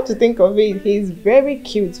 But come to think of it, he's very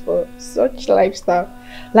cute for such lifestyle.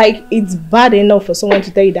 Like, it's bad enough for someone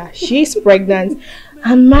to tell you that she's pregnant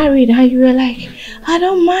and married, and you were like, I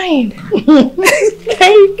don't mind.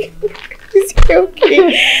 Like, it's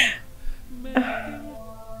okay.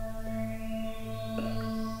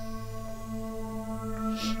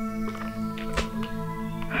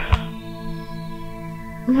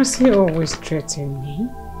 Must he always threaten me?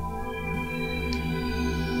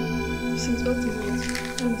 Since what is it?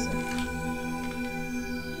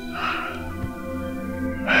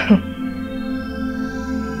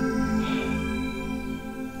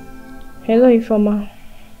 Hello, Ifoma.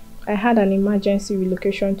 I had an emergency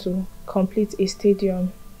relocation to complete a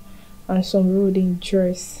stadium and some road in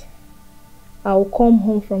Jersey. I'll come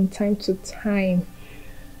home from time to time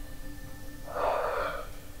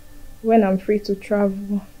when I'm free to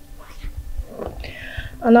travel.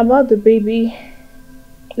 And about the baby,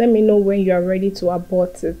 let me know when you are ready to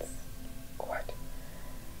abort it. God.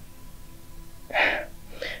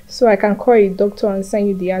 So I can call a doctor and send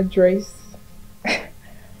you the address.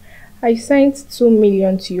 I sent 2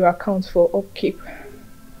 million to your account for upkeep.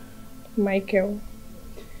 Michael.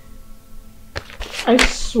 I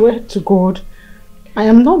swear to God, I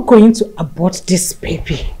am not going to abort this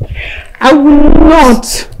baby. I will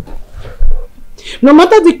not. No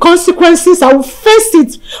matter the consequences, I will face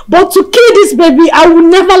it. But to kill this baby, I will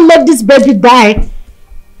never let this baby die.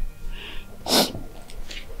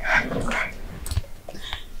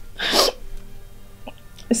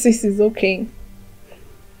 Sis is okay.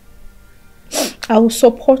 I will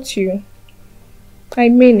support you. I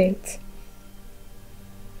mean it.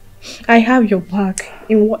 I have your back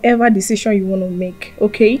in whatever decision you want to make,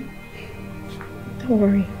 okay? Don't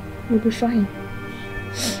worry, you'll be fine.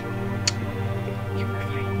 You'll be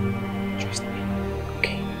fine. Trust me,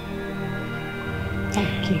 okay?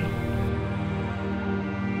 Thank you.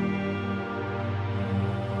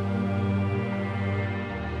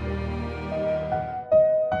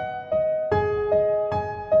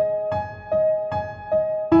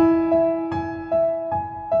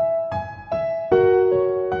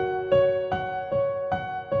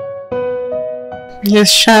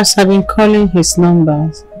 Yes, Charles, I've been calling his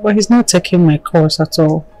numbers, but he's not taking my calls at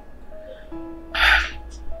all.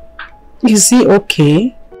 Is he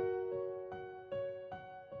okay?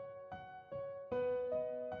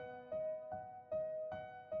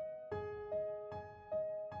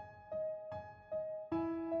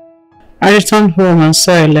 I returned home and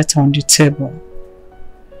saw a letter on the table.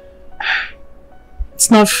 It's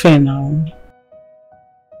not fair now.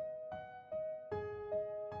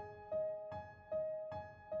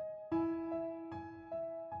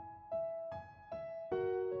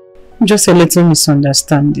 Just a little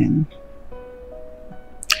misunderstanding.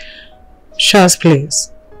 Charles,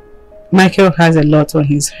 please. Michael has a lot on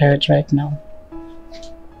his head right now.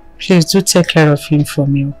 Please do take care of him for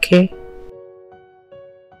me, okay?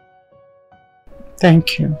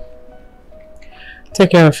 Thank you. Take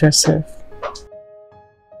care of yourself.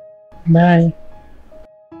 Bye.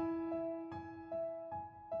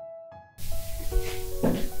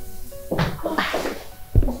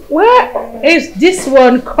 Where is this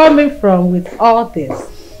one coming from with all this?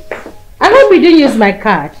 I hope you didn't use my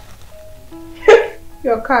card.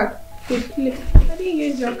 Your card. I didn't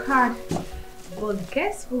use your card. But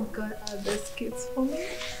guess who got all those kids for me?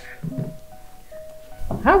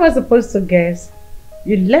 How was I supposed to guess?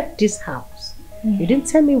 You left this house. You didn't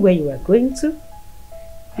tell me where you were going to.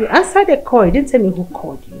 You answered the call. You didn't tell me who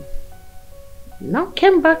called you. You now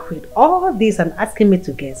came back with all this and asking me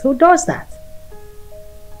to guess. Who does that?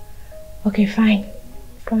 Okay, fine.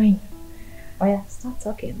 Fine. Oh yeah, start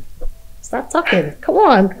talking. Start talking. Come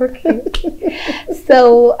on. Okay.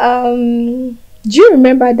 So, do you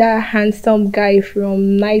remember that handsome guy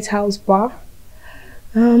from Night House Bar?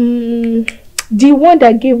 The one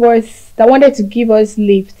that wanted to give us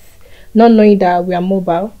lifts, not knowing that we are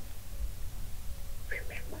mobile.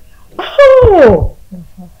 Remember now. Oh!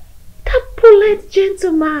 That polite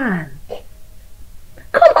gentleman.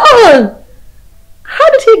 Come on! How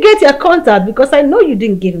did he get your contact? Because I know you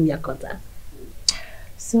didn't give him your contact.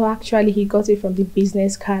 So actually he got it from the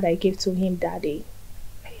business card I gave to him that day.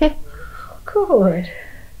 Good.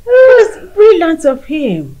 It was brilliant of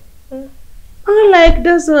him. Unlike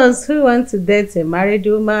those ones who want to date a married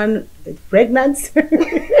woman with pregnancy.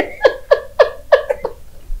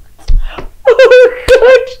 Oh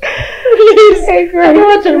God! Please, I don't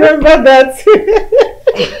want to remember that.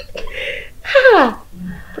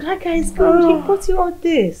 But that guy is good. He bought you all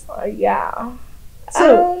this. Yeah.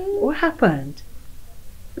 So, what happened?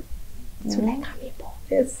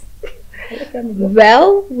 Yes.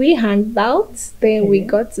 Well, we hung out. Then we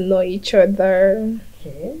got to know each other.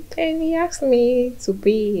 Okay. And he asked me to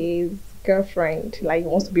be his girlfriend. Like, he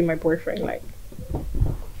wants to be my boyfriend. Like.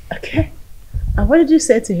 Okay. And what did you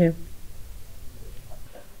say to him?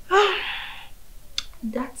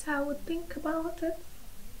 That's how I would think about it.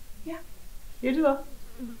 Yeah. You do?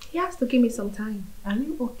 He has to give me some time. Are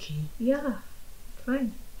you okay? Yeah.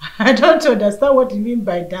 Fine. I don't understand what you mean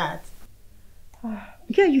by that.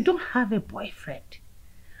 Yeah, you don't have a boyfriend.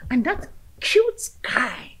 And that cute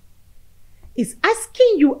guy is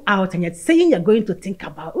asking you out and you're saying you're going to think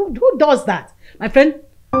about. Who does that? My friend,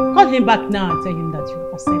 call him back now and tell him that you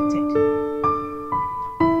accepted.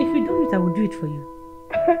 If you do it, I will do it for you.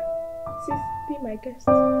 Sis, be my guest.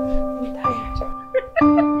 I'm tired.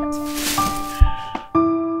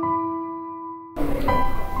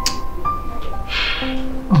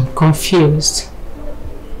 I'm confused.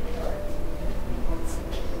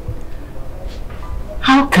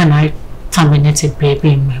 How can I terminate a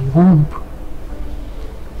baby in my womb?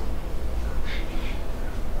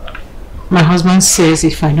 My husband says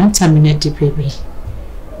if I don't terminate the baby,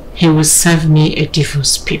 he will serve me a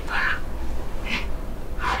divorce paper.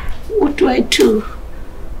 What do I do?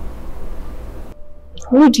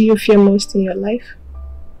 Who do you fear most in your life?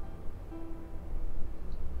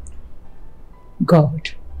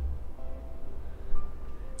 God.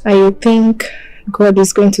 And you think God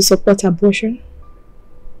is going to support abortion?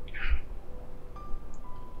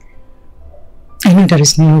 I know there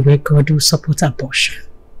is no way God will support abortion.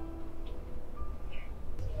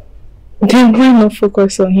 Then why not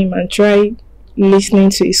focus on him and try listening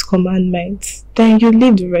to his commandments, then you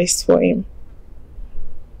leave the rest for him.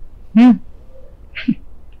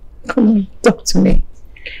 Come on, talk to me.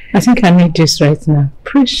 I think I need this right now.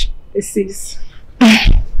 Preach. This is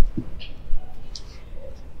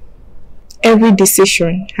every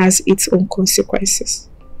decision has its own consequences.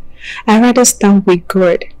 I'd rather stand with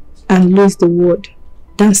God and lose the world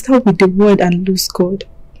than stand with the world and lose God.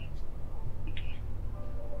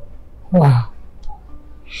 Wow.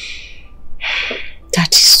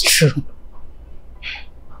 That is true.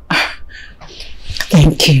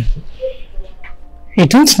 Thank you. I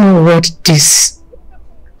don't know what this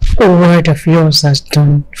word of yours has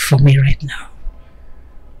done for me right now.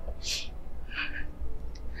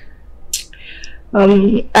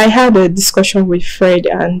 I had a discussion with Fred,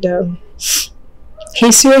 and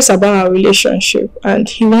he's serious about our relationship and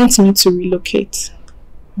he wants me to relocate.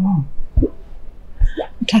 Oh,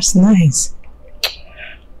 that's nice.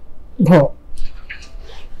 But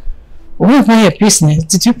what about your business?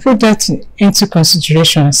 Did you put that into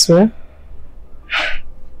consideration as well?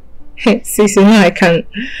 Sis, you know I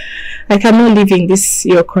cannot live in this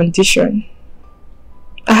your condition.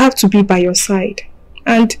 I have to be by your side.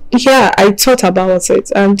 And yeah, I thought about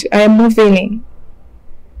it and I am moving in.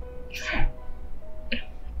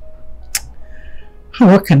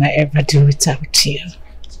 What can I ever do without you?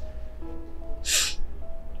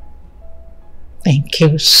 Thank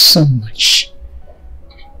you so much.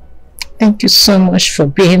 Thank you so much for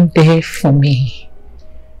being there for me.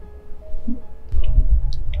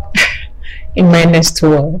 In my next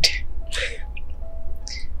world,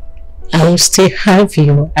 I will still have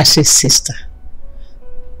you as a sister.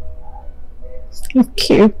 Thank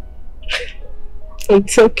you.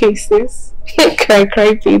 It's okay, sis.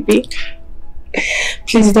 Cry, baby.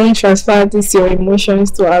 Please don't transfer your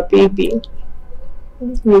emotions to our baby.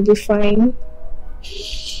 We'll be fine.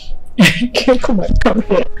 Okay, come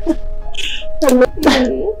here. I love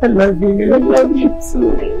you. I love you. I love you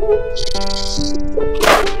too.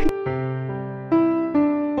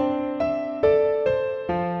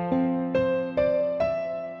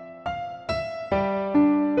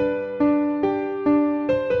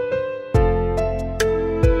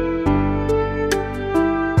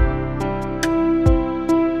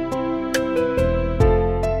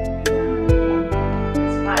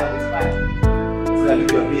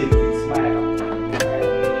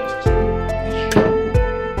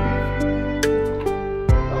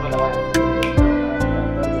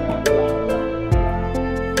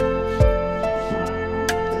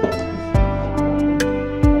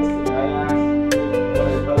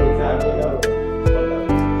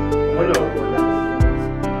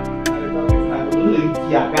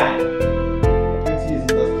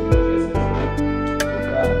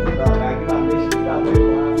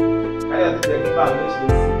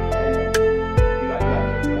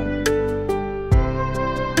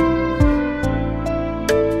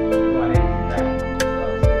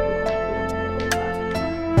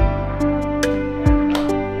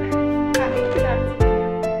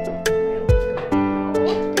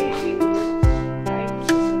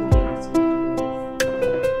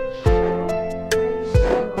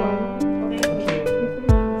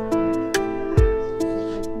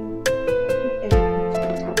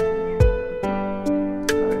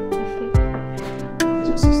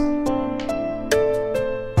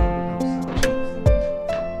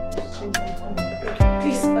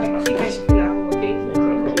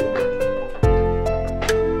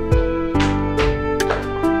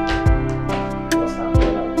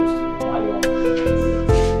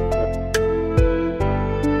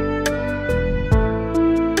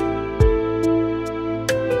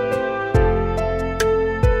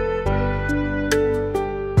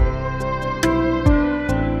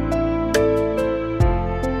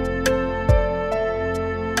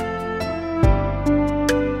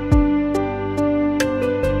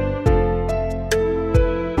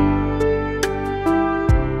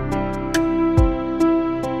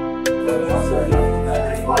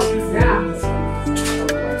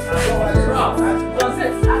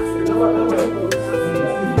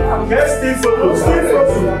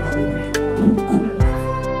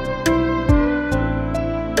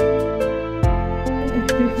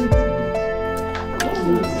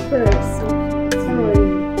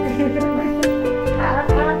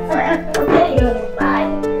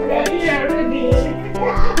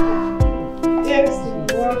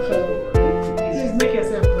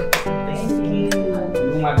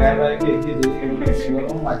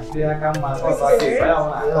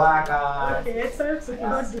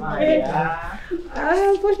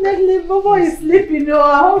 Unfortunately, Bobo is sleeping. No,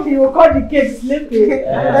 I hope he will call the kids sleeping.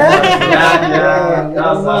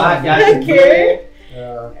 Okay.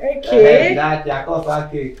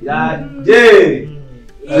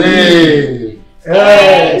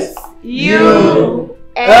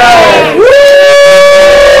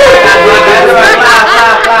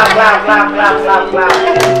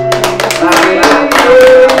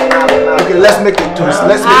 Okay, let's make it toast.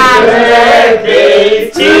 Let's make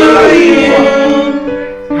it to you.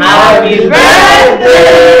 Happy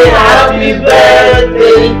birthday, happy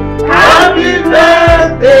birthday, happy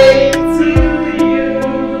birthday to you.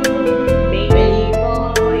 Many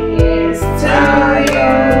more years to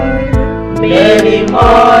you. Many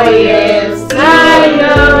more years to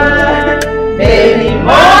you. Many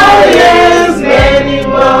more years, many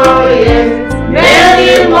more years,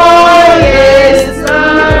 many more years to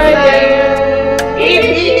you.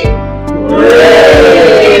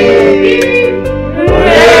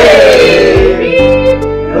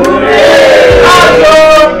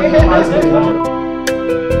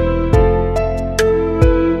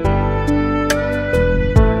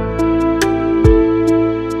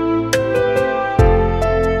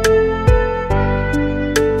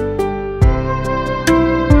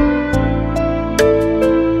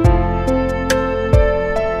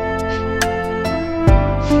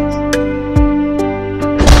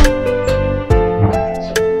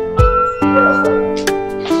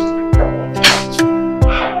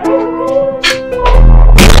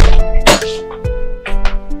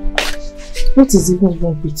 What is even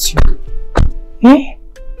wrong with you? Eh?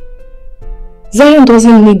 Zion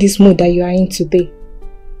doesn't need this mood that you are in today.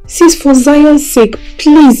 Sis, for Zion's sake,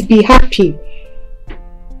 please be happy.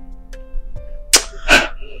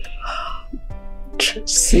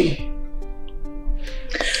 Tracy.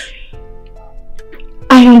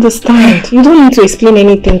 I understand. You don't need to explain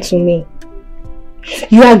anything to me.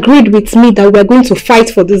 You agreed with me that we are going to fight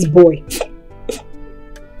for this boy.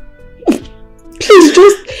 Please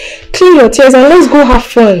just clean your tears and let's go have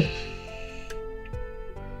fun.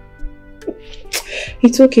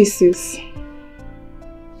 It's okay, sis.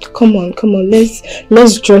 Come on,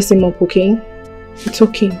 let's dress him up, okay? It's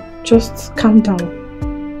okay. Just calm down.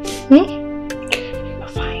 You're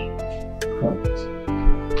fine.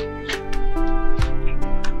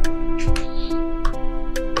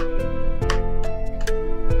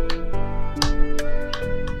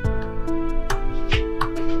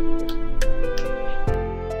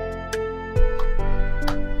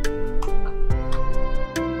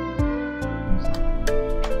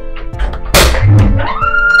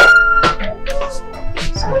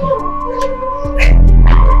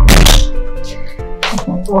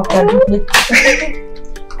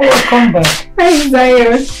 Welcome back. Hi,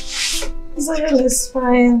 Zion. Zion is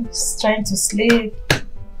fine. He's trying to sleep.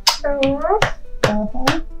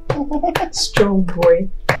 Strong boy.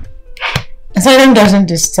 Zion doesn't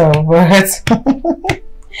disturb, but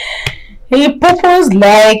he purpose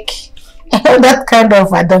like that kind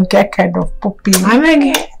of I don't care kind of puppy. I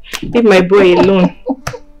mean, leave my boy alone.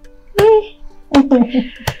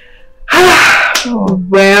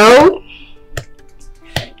 Well,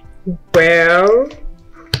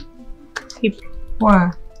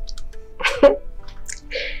 What?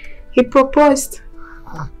 he proposed.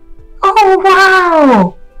 Oh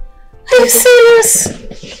wow! Are you serious?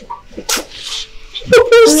 He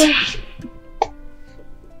proposed.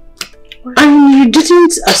 And you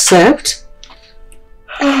didn't accept?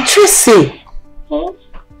 Tracy.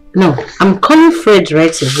 No, I'm calling Fred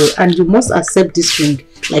right away and you must accept this ring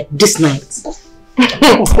like this night.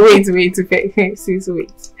 wait, sis,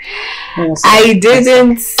 wait. I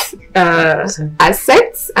didn't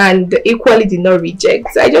accept and equally did not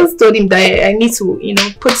reject. I just told him that I need to,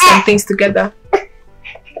 put some things together.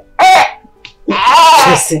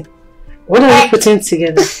 Tracy, what are you putting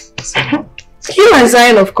together? You and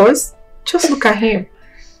Zion, of course. Just look at him.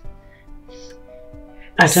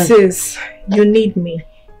 Sis, you need me.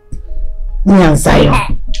 Me and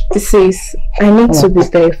Zion. Sis, I need to be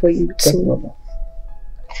there for you too.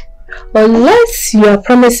 Unless you are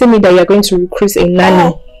promising me that you are going to recruit a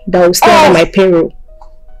nanny that will stay on my payroll.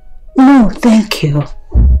 No, thank you.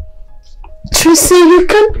 Tracy, you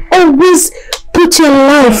can't always put your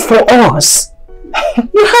life for us.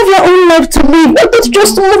 You have your own life to live. Let's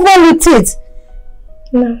just move on with it.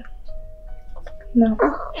 No.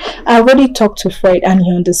 I already talked to Fred and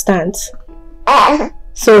he understands.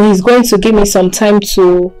 So he's going to give me some time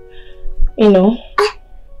to,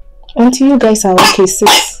 until you guys are okay,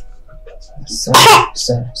 sis.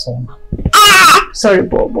 Sorry. Sorry,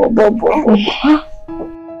 Bo.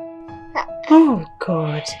 Oh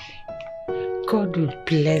God. God will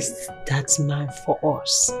bless that man for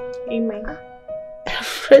us. Amen.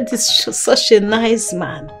 Fred is such a nice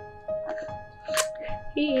man.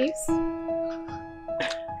 He is.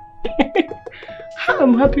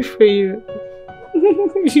 I'm happy for you.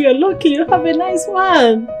 You're lucky you have a nice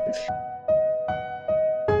one.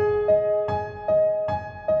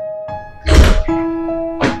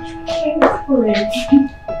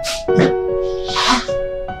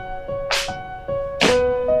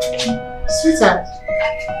 Sweetheart,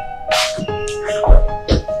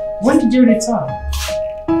 when did you return?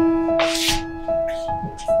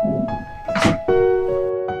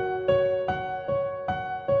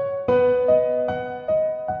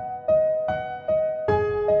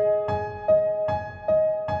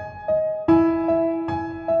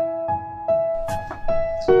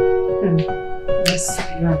 Yes,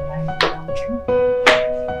 you are lying down.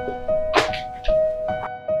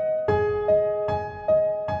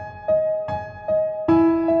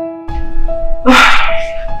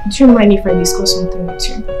 Do you mind if I discuss something with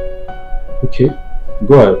you? Okay,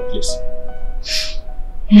 go ahead, please.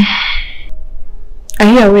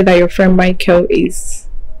 Are you aware that your friend Michael is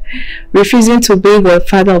refusing to be the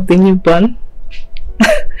father of the newborn?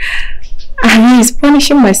 And he is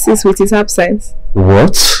punishing my sis with his absence.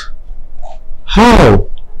 What? How?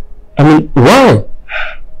 I mean, why?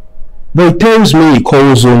 But he tells me he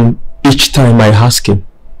calls home each time I ask him.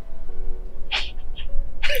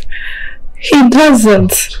 He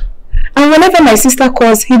doesn't. And whenever my sister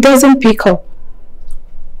calls, he doesn't pick up.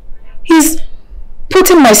 He's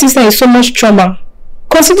putting my sister in so much trauma.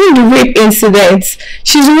 Considering the rape incidents,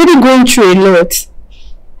 she's already going through a lot.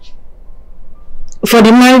 For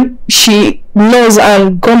the man she loves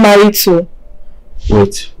and got married to.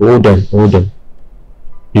 Wait, hold on.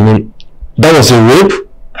 You mean that was a rape?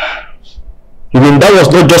 You mean that was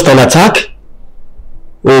not just an attack?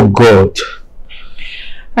 Oh God.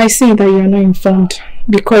 I see that you are not informed,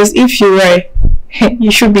 because if you were,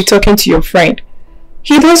 you should be talking to your friend.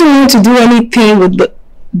 He doesn't want to do anything with the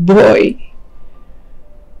boy.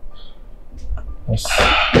 Yes.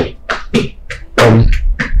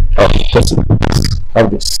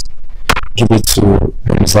 Have this. Give it to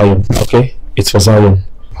Zion, okay? It's for Zion.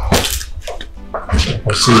 I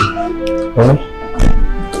see. Huh?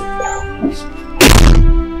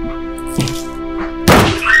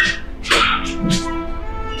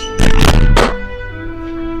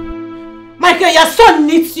 Michael, your son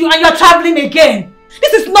needs you and you're traveling again.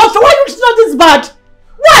 This is not fair. Why are you not this bad?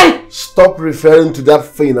 Why? Stop referring to that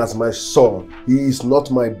thing as my son. He is not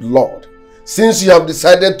my blood. Since you have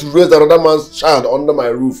decided to raise another man's child under my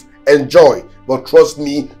roof, enjoy. But trust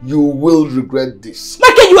me, you will regret this.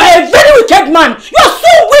 Michael, you are a very wicked man. You are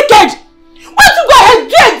so wicked. Why don't you go ahead and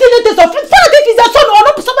do a DNA test of it? Find out if he's your son or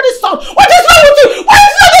not somebody's son. What is wrong with you? Why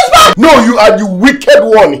is not this bad? No, you are the wicked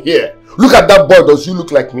one here. Look at that boy. Does he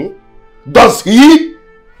look like me? Does he?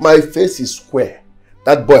 My face is square.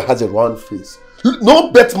 That boy has a round face.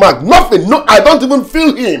 No birthmark, nothing. No, I don't even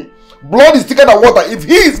feel him. Blood is thicker than water. If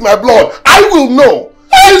he is my blood, I will know.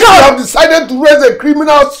 Since you have decided to raise a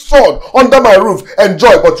criminal son under my roof,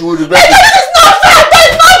 enjoy, but you will regret it. This is not fair! This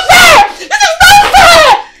is not fair! This is not fair!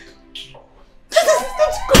 This is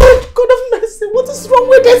God of mercy. What is wrong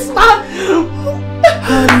with this man?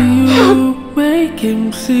 How do you make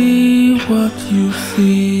him see what you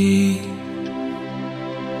see?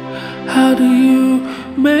 How do you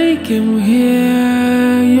make him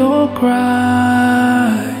hear your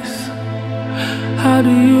cries? How do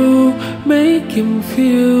you make him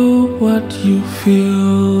feel what you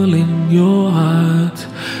feel in your heart?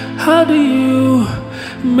 How do you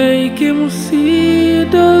make him see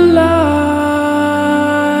the light?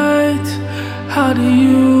 How do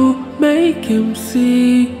you make him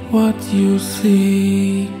see what you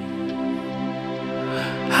see?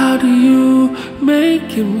 How do you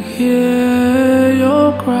make him hear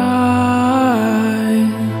your cry?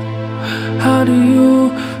 How do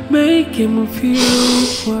you make him feel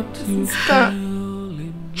what you feel?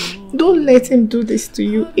 Don't let him do this to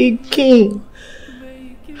you again.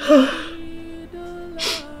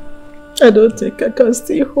 I don't think I can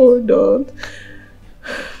still hold on.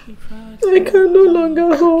 I can no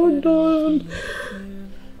longer hold on.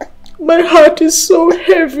 My heart is so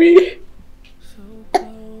heavy.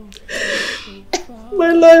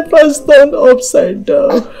 My life has turned upside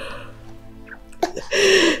down.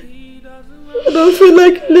 I don't feel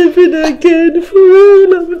like living again.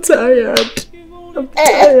 I'm tired. I'm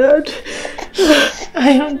tired.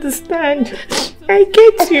 I understand. I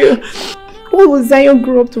get you. What will Zion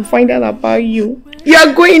grow up to find out about you? You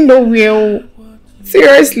are going nowhere.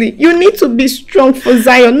 Seriously, you need to be strong for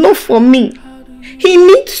Zion, not for me. He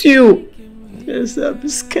needs you. Yes, I'm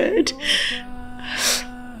scared.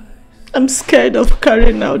 I'm scared of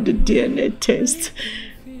carrying out the DNA test.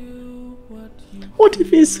 What if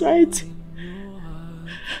he's right?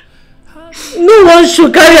 No one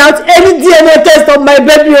should carry out any DNA test on my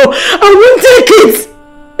baby. I won't take it.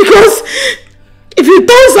 Because if it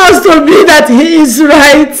turns out to be that he is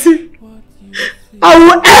right, I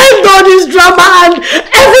will end all this drama and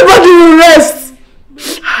everybody will rest.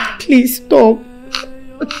 Please stop.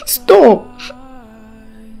 Stop.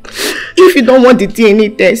 If you don't want the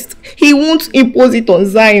DNA test, he won't impose it on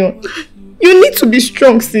Zion. You need to be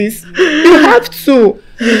strong, sis. You have to.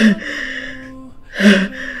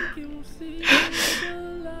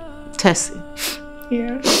 Tessie.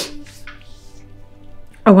 Yeah.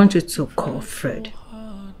 I want you to call Fred.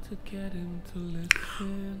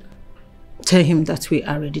 Tell him that we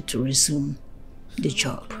are ready to resume the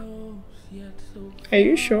job. Are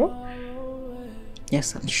you sure?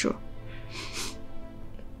 Yes, I'm sure.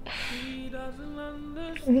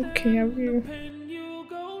 Okay, I will.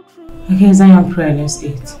 Okay, Zion, pray, let's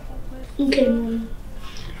eat. Okay, Mom.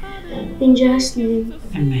 In Jesus' name.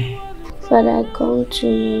 Amen. Father, I come to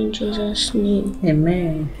you in Jesus' name.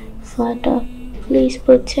 Amen. Father, please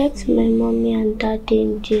protect my mommy and daddy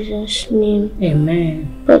in Jesus' name.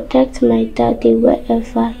 Amen. Protect my daddy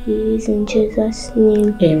wherever he is in Jesus'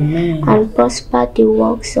 name. Amen. And prosper the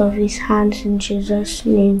works of his hands in Jesus'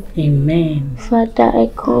 name. Amen. Father, I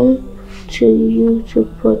come to you to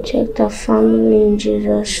protect our family in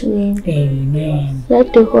Jesus' name. Amen.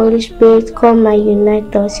 Let the Holy Spirit come and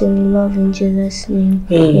unite us in love in Jesus' name.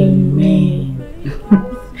 Amen.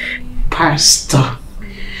 Pastor,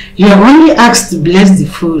 you are only asked to bless the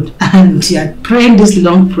food and you are praying these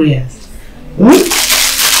long prayers. I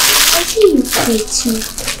think you pray too.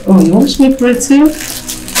 Oh, you want me to pray too?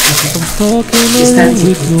 Okay. I'm talking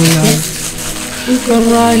with no life.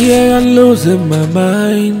 I'm right here and losing my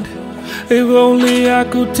mind. If only I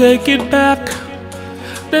could take it back,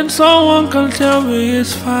 then someone can tell me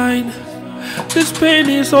it's fine. This pain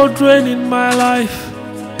is so draining my life.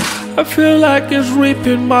 I feel like it's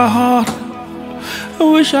ripping my heart. I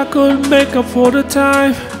wish I could make up for the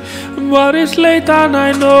time, but it's late and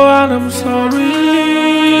I know and I'm sorry.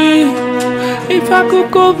 If I could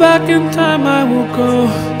go back in time, I would go.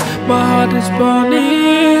 My heart is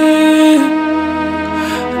burning.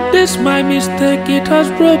 This my mistake, it has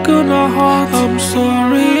broken our heart. I'm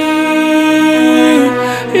sorry.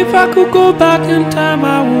 If I could go back in time,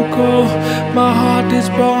 I would go. My heart is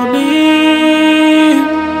burning.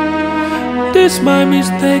 This my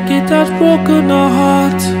mistake, it has broken our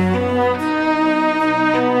heart.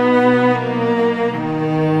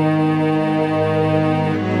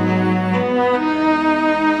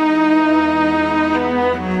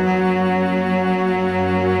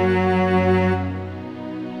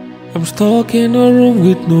 I'm stuck in a room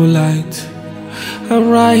with no light. I'm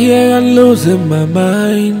right here and losing my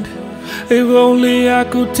mind. If only I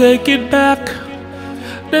could take it back,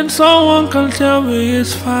 then someone can tell me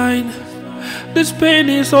it's fine. This pain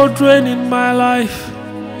is so draining my life.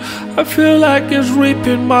 I feel like it's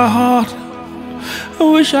ripping my heart. I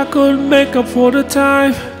wish I could make up for the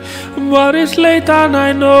time, but it's late and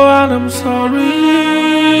I know and I'm sorry.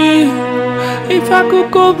 If I could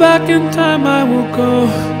go back in time, I would go.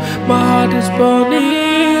 My heart is burning.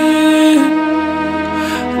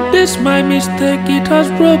 This my mistake, it has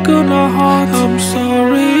broken our heart. I'm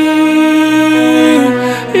sorry.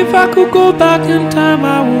 If I could go back in time,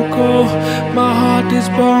 I would go. My heart is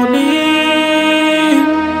burning.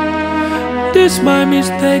 This my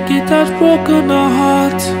mistake, it has broken our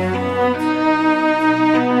heart.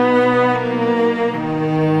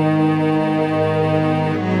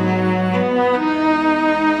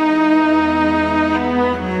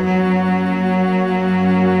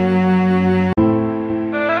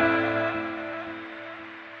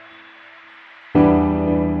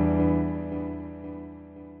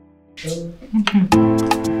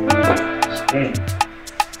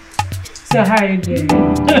 So how are you doing?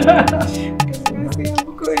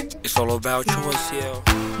 It's all about choice, yeah.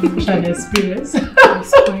 An experience.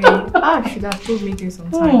 I should have told me this on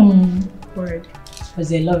time. Word. It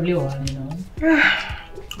was a lovely one, you know.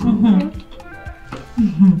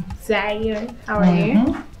 Zion, how are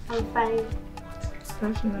you? I'm fine.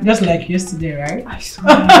 Just like yesterday, right? I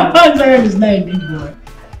swear. Zion is not a big boy.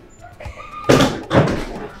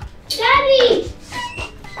 Daddy!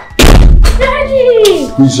 Daddy!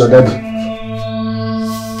 Who's your daddy?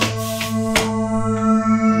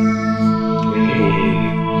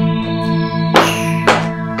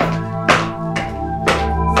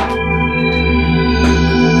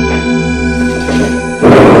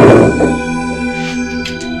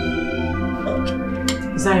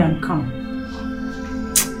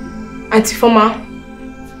 Auntie Foma,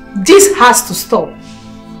 this has to stop.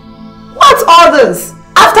 What's all this?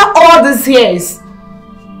 After all these years,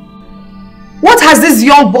 what has this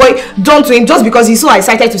young boy done to him just because he's so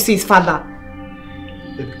excited to see his father?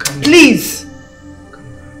 Baby, come please. Come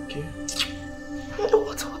on, okay?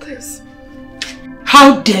 What's all this?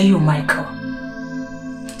 How dare you, Michael?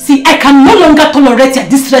 See, I can no longer tolerate your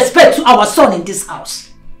disrespect to our son in this house.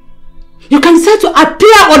 You can say to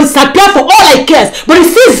appear or disappear for all I care, but you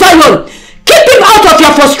see Zion, keep him out of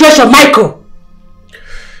your frustration, Michael.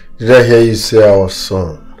 Did I hear you say our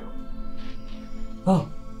son? Oh,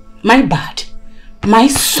 my bad. My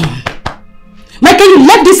son. Michael, you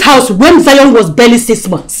left this house when Zion was barely 6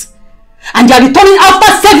 months. And you are returning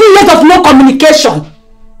after 7 years of no communication.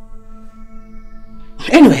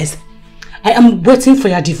 Anyways, I am waiting for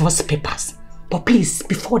your divorce papers. But please,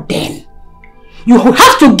 before then, you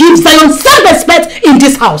have to give Zion some respect in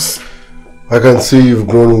this house. I can see you've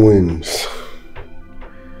grown wings.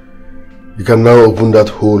 You can now open that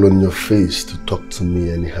hole on your face to talk to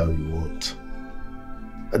me anyhow you want.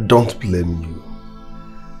 I don't blame you.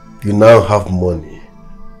 You now have money.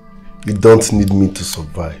 You don't need me to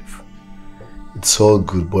survive. It's all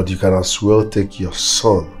good, but you can as well take your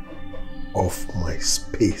son off my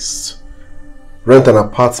space. Rent an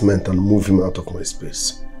apartment and move him out of my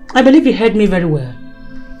space. I believe you heard me very well.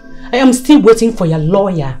 I am still waiting for your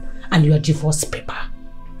lawyer and your divorce paper.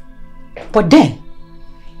 But then,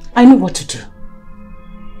 I know what to do.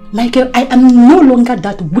 Michael, I am no longer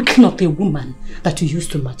that weakling of a woman that you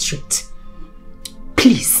used to maltreat.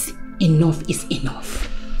 Please, enough is enough.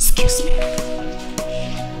 Excuse me.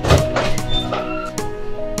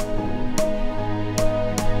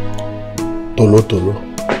 Tolo, tolo.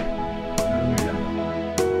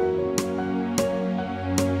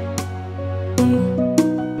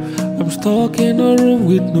 I'm stuck in a room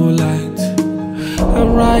with no light.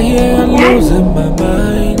 I'm right here losing my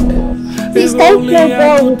mind. If only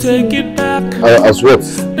I could take it back. As what?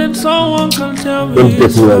 Then someone can tell me Don't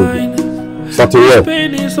it's get me fine. Starting where?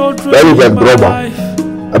 Pain is so Where is that brother?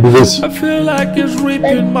 I feel like it's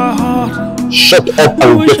ripping my heart. Shut up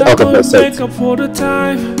and get out of my sight. Make up for the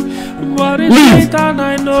time, but it's late and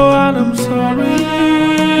I know and I'm sorry.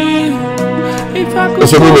 If I could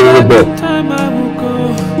go back in time, I would go.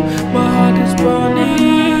 My heart is burning.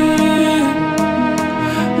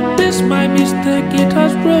 This my mistake, it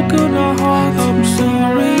has broken our heart. I'm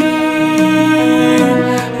sorry.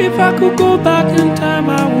 If I could go back in time,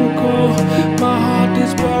 I would go. My heart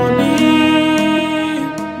is burning.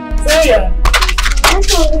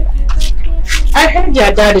 I heard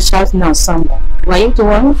your dad is shouting at someone. Were you the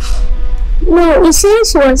one? No, he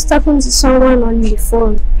says he was talking to someone on the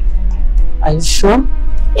phone. Are you sure?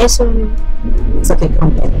 Yes, Mama. It's okay,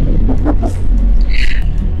 come back.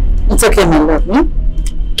 It's okay, my love.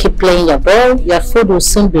 Keep playing your ball. Your food will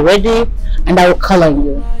soon be ready, and I will call on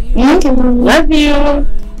you. Okay, Mama. Love you.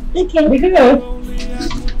 Okay.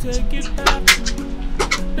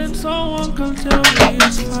 Then someone can tell me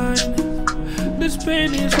it's fine. This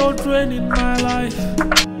pain is so draining my life.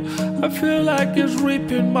 I feel like it's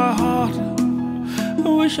ripping my heart. I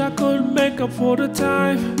wish I could make up for the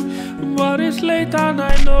time, but it's late and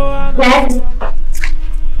I know.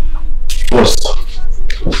 First.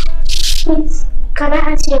 Please, can I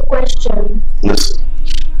ask you a question? Listen.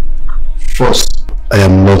 First, I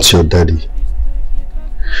am not your daddy.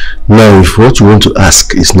 Now, if what you want to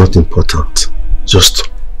ask is not important, just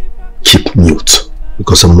keep mute,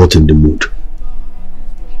 because I'm not in the mood.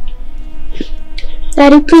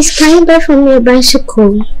 Daddy, please, can you buy for me a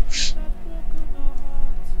bicycle?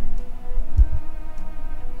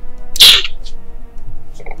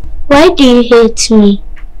 Why do you hate me?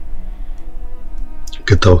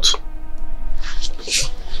 Get out.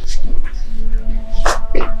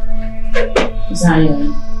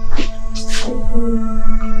 Zion.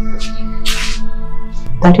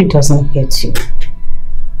 Daddy doesn't hate you.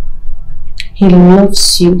 He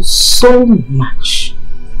loves you so much.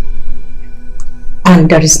 And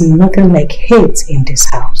there is nothing like hate in this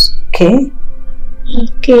house, okay?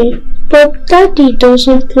 Okay, but Daddy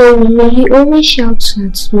doesn't play with me. He always shouts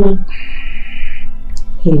at me.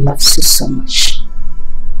 He loves you so much.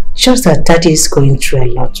 Just that Daddy is going through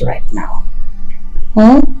a lot right now.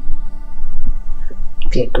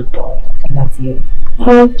 Be a good boy. I love you.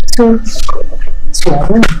 Hope so. It's your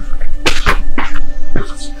room.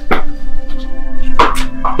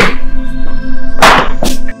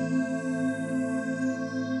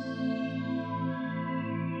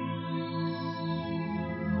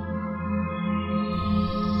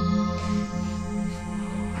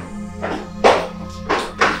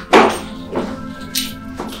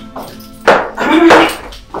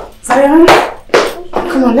 Zion,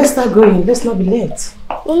 come on, let's start going. Let's not be late.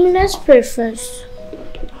 Mommy, let's pray first.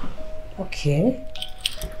 Okay.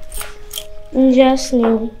 In Jesus'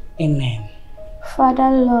 name. Amen. Father,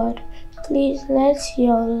 Lord, please let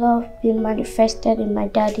your love be manifested in my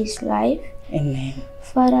daddy's life. Amen.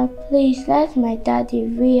 Father, please let my daddy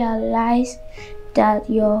realize that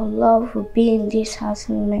your love will be in this house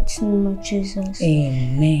in the mighty name of Jesus.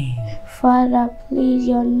 Amen. Father, please,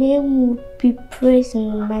 your name will be praised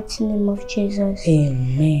in the mighty name of Jesus.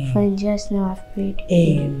 Amen. For in Jesus' name I've prayed.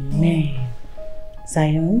 Amen.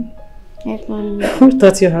 Zion? Yes, Mommy. Who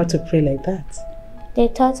taught you how to pray like that? They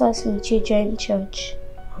taught us in children's church.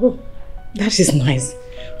 Oh, that is nice.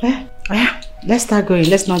 Let's start going.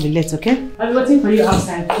 Let's not be late, okay? I'm waiting for you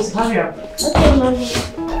outside. Please hurry up. Okay, Mommy.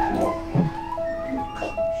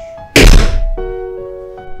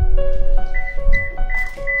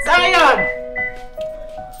 Zion!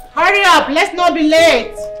 Hurry up! Let's not be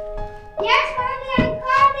late! Yes, Mommy, I'm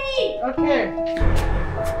coming! Okay.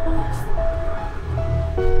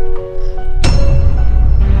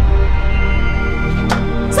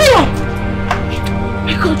 Zion!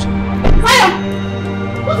 My God!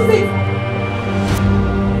 Zion! What is it?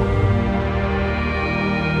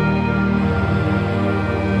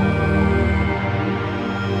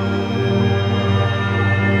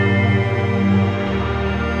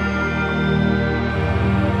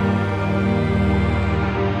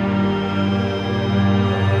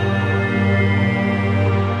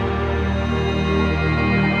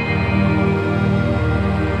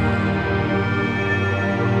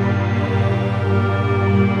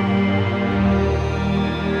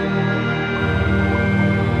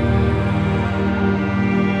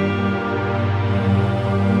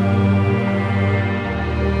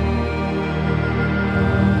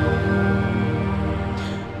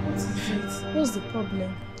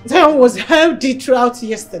 Zion was healthy throughout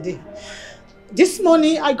yesterday. This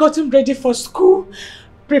morning, I got him ready for school,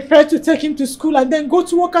 prepared to take him to school and then go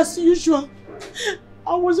to work as usual.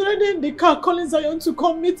 I was already in the car calling Zion to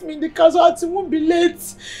come meet me in the car so that he won't be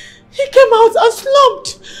late. He came out and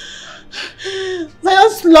slumped. Zion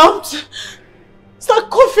slumped, started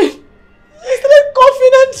coughing. He started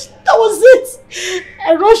coughing and that was it.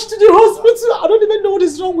 I rushed to the hospital. I don't even know what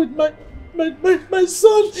is wrong with my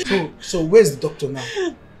son. So where's the doctor now?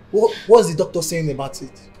 What's the doctor saying about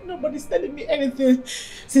it? Nobody's telling me anything.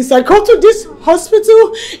 Since I got to this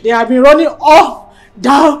hospital, they have been running up,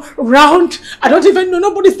 down, round. I don't even know.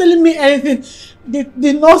 Nobody's telling me anything.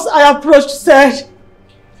 The nurse I approached said,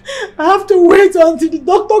 I have to wait until the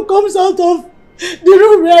doctor comes out of the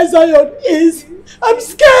room where Zion is. I'm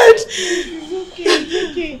scared.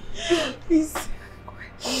 It's okay. Please.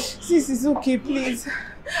 Sis, it's okay, please.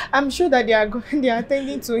 I'm sure that they are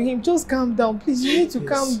attending to him. Just calm down, please. You need to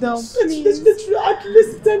calm down, please. At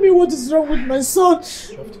least tell me what is wrong with my son.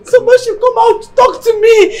 Someone should come out, talk to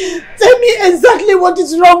me. Tell me exactly what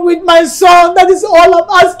is wrong with my son. That is all I'm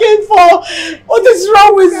asking for. What is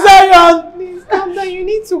wrong with Zion? Please calm down. You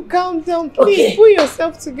need to calm down. Please okay. Pull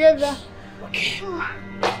yourself together. Okay.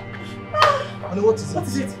 Honey, what is it? What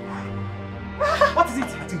is it? What is it? I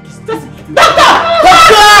think it's Doctor!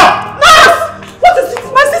 Doctor! Nurse! What is it?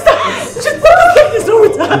 My sister! She's what is wrong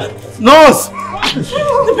with her? Nurse!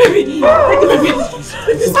 The baby! The baby!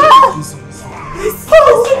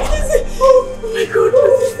 Oh my God, what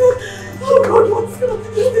is this? Oh God, what's going to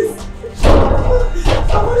do this?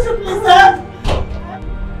 Someone should please help!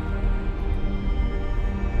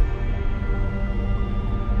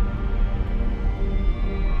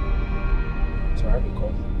 Sorry, I have a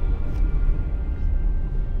call.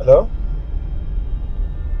 Hello?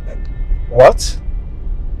 What?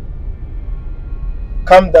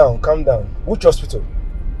 Calm down, calm down. Which hospital?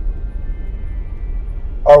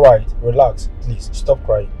 Alright, relax. Please, stop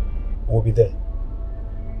crying. We'll be there.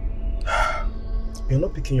 You're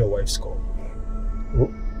not picking your wife's call.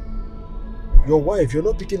 Who? Your wife, you're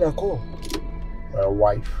not picking her call. My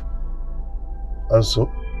wife? And so?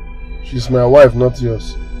 She's my wife, not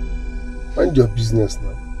yours. Mind your business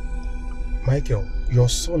now. Michael, your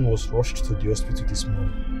son was rushed to the hospital this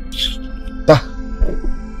morning.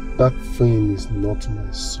 That thing is not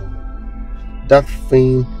my son. That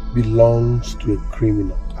thing belongs to a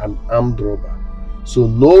criminal, an armed robber. So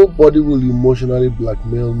nobody will emotionally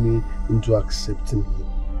blackmail me into accepting him.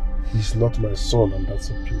 He's not my son, and that's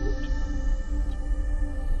a period.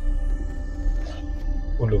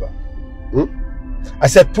 Pull over. I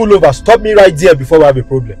said pull over. Stop me right there before we have a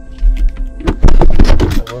problem.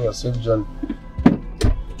 John.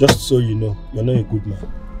 Just so you know, you're not a good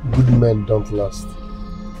man. Good men don't last.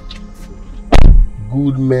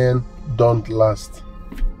 Good men don't last.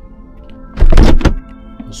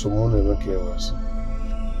 someone look at us.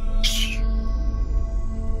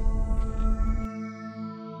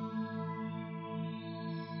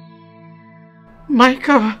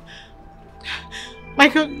 Michael,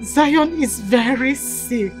 Zion is very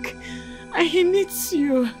sick and he needs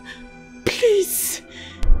you. Please.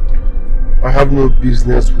 I have no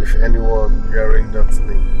business with anyone hearing that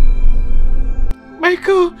name.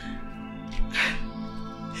 Michael,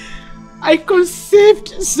 I conceived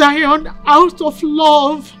Zion out of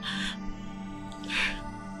love.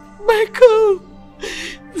 Michael,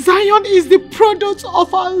 Zion is the product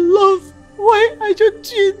of our love. Why are you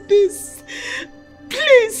doing this?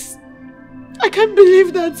 Please, I can't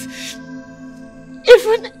believe that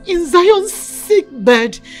even in Zion's sick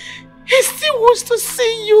bed, he still wants to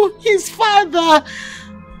see you, his father.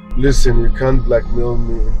 Listen, you can't blackmail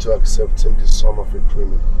me into accepting the son of a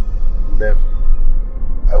criminal. Never.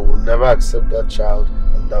 I will never accept that child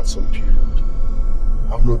and that son, period.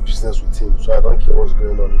 I have no business with him, so I don't care what's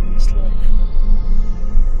going on in his life.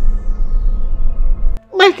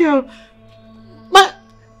 Michael,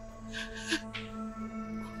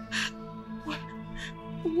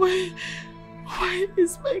 why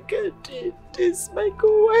is Michael doing this? Michael,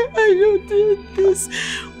 why are you doing this?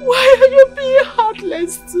 Why are you being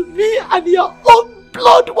heartless to me and your own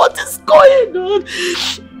blood? What is going on?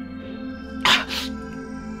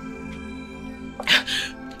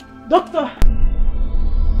 Doctor!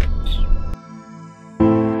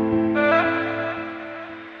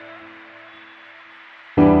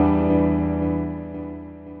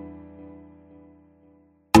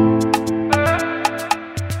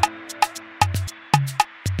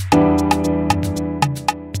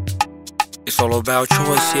 It's all about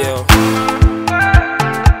choice, yeah.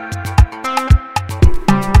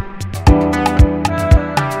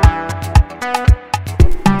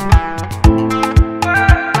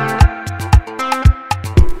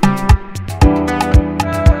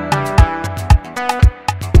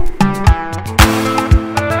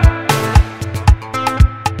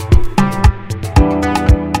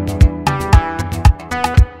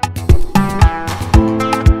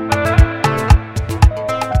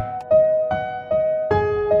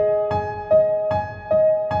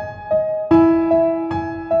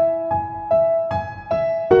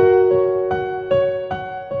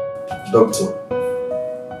 Doctor,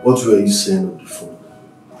 what were you saying on the phone?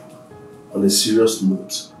 On a serious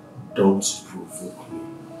note, don't provoke me.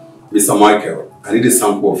 Mr. Michael, I need a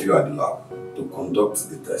sample of you at the lab to conduct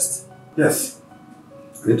the test. Yes.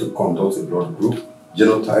 I need to conduct a blood group,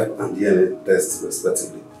 genotype, and DNA tests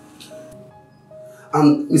respectively.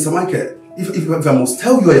 And Mr. Michael, if I must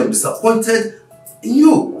tell you I am disappointed in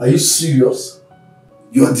you. Are you serious?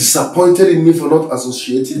 You are disappointed in me for not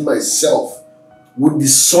associating myself with the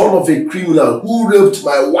son of a criminal who raped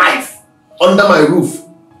my wife under my roof.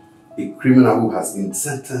 A criminal who has been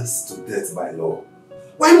sentenced to death by law.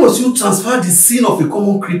 Why must you transfer the sin of a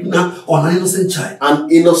common criminal on an innocent child?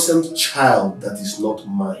 An innocent child that is not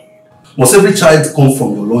mine. Must every child come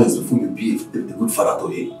from your loins before you be a good father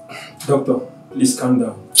to him? Doctor, please calm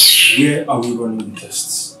down. Where are we running the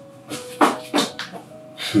tests?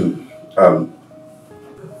 Go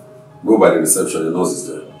by the reception, the nurse is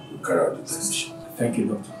there. You carry out the test. Thank you,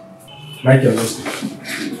 doctor. Michael, let's go.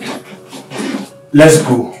 Let's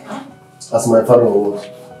go. As my father was.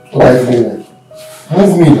 What are you doing?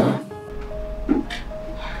 Move me now.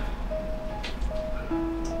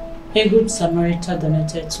 A good Samaritan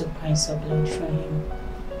donated 2 pints of blood for him.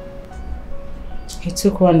 He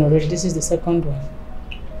took one already. This is the second one.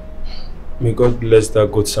 May God bless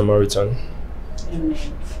that good Samaritan. Amen.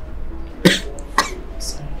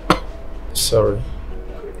 Sorry.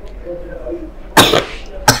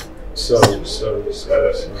 Sorry.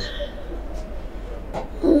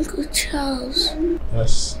 Uncle Charles.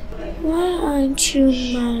 Yes. Why aren't you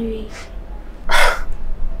married?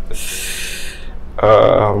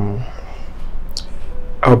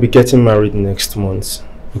 I'll be getting married next month,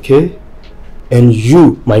 okay? And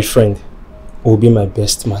you, my friend, will be my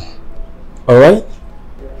best man. Alright?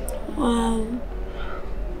 Wow.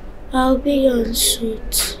 I'll be on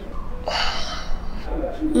suit.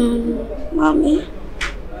 Mommy,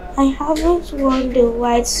 I haven't worn the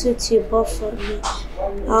white suit you bought for me.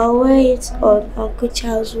 I'll wear it on Uncle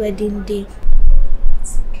Charles' wedding day.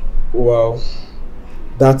 Wow.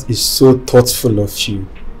 That is so thoughtful of you.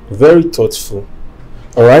 Very thoughtful.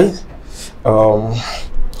 Alright?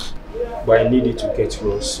 But I need you to get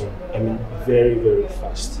well soon. I mean, very, very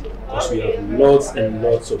fast. Because we have lots and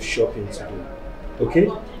lots of shopping to do. Okay?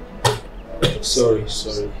 Sorry.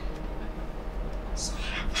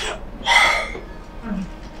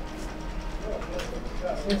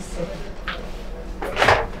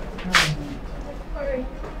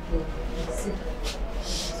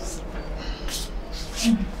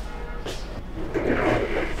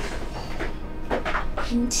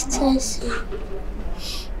 Auntie Tessie,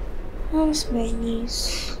 how's my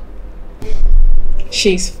niece?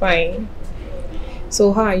 She's fine.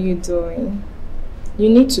 So how are you doing? You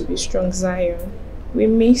need to be strong, Zion. We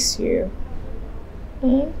miss you.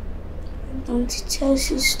 Auntie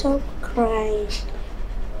Tessie, stop crying.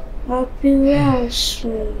 I'll be well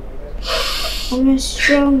soon. I'm a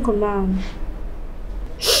strong man.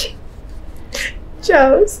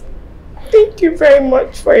 Charles, thank you very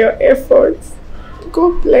much for your efforts.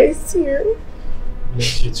 God bless you.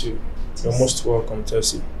 Bless you too. You're most welcome,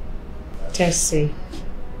 Tessie. Tessie,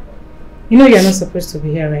 you know you're not supposed to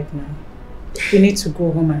be here right now. You need to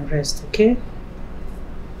go home and rest, okay?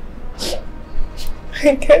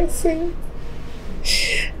 I can't sing.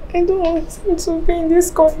 I don't want him to be in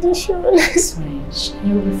this condition. It's fine.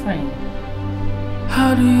 You'll be fine.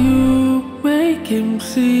 How do you make him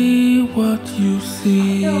see what you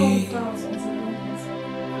see?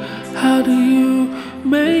 How do you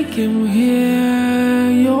make him hear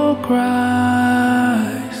your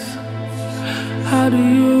cries? How do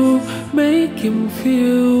you make him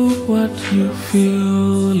feel what you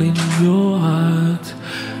feel in your heart?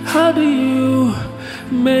 How do you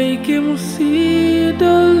make him see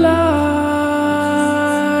the light?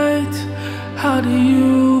 How do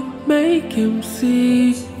you make him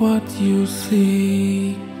see what you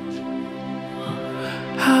see?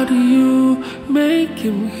 How do you make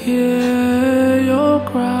him hear your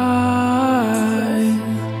cry?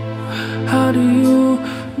 How do you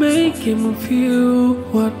make him feel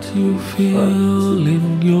what you feel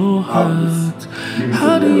in your heart?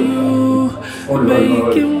 How do you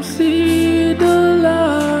make him see the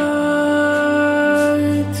light?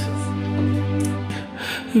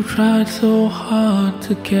 You tried so hard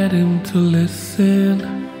to get him to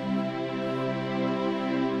listen.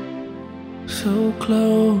 So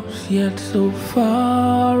close yet so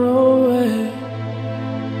far away.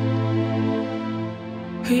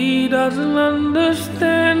 He doesn't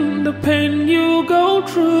understand the pain you go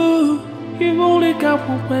through. You've only got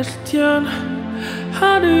one question.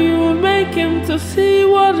 How do you make him to see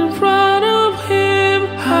what's in front of him?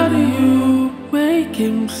 How do you make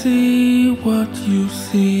him see what you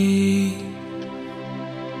see?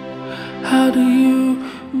 How do you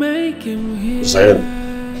make him hear? Zion,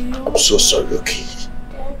 I'm so sorry, okay?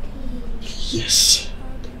 Yes.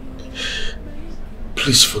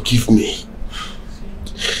 Please forgive me.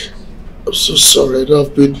 I'm so sorry. I've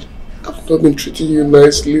not been treating you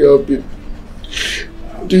nicely. I've been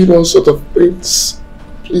doing all sorts of things.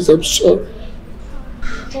 Please, I'm sorry.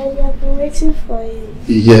 Daddy, I've been waiting for you.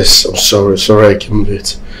 Yes, I'm sorry. Sorry I came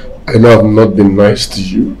late. I know I've not been nice to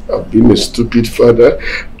you. I've been a stupid father.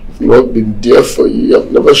 I've not been there for you.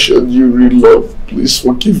 I've never showed you real love. Please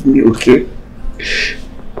forgive me, okay?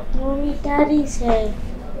 Mommy, Daddy's here.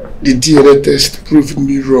 The DNA test proved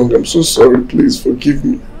me wrong. I'm so sorry. Please forgive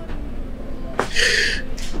me.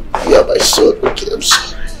 Yeah, my son. Okay, I'm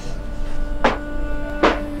sorry.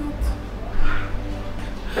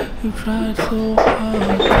 You tried so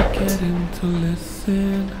hard to get him to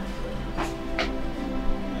listen.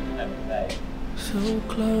 So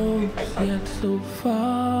close yet so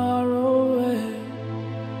far away.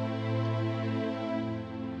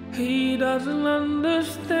 He doesn't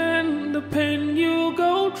understand the pain you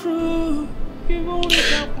go through. You've only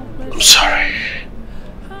got one question. I'm sorry.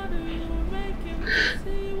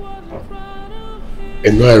 I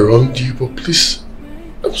know I wronged you, but please,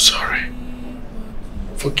 I'm sorry.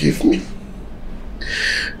 Forgive me.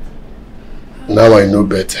 Now I know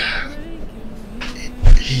better.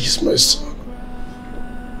 He is my son.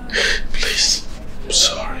 Please, I'm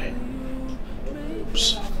sorry. I'm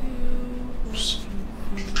sorry. I'm sorry.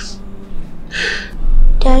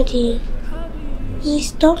 Daddy, please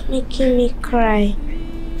stop making me cry.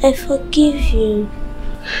 I forgive you.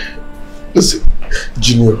 Listen,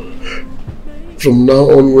 Junior. From now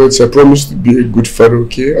onwards, I promise to be a good father,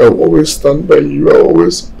 okay? I'll always stand by you. I'll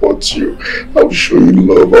always support you. I'll show you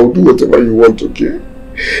love. I'll do whatever you want, okay?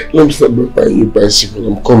 Let me start by buying you a bicycle.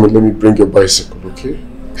 I'm coming. Let me bring your bicycle, okay?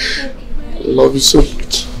 I love you so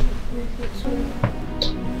much.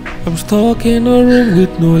 I'm stuck in a room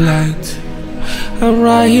with no light. I'm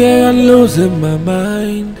right here and losing my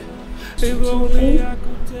mind. If only I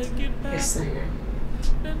could take it back. Yes, I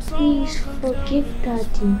am. Please forgive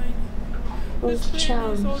Daddy. Oh,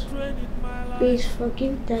 Charles, please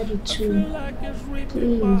forgive Daddy too.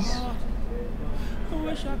 Please. I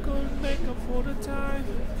wish I could make up for the time.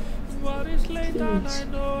 But it's late and I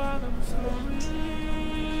know I'm sorry.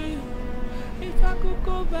 If I could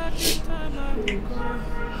go back in time, I would go.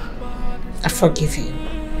 I forgive you.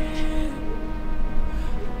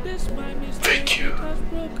 Thank you.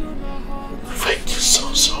 Thank you so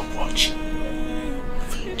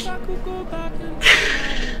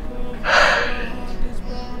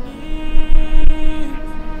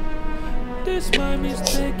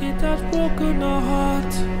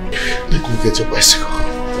get your bicycle.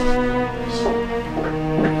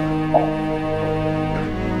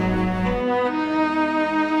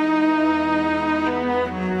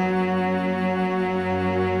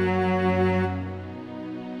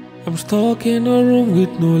 I'm stuck in a room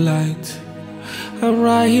with no light. I'm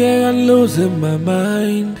right here and losing my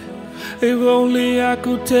mind. If only I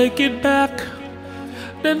could take it back,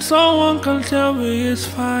 then someone can tell me it's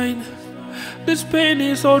fine. This pain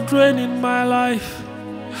is so draining my life.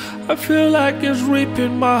 I feel like it's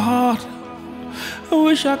ripping my heart. I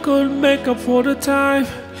wish I could make up for the time,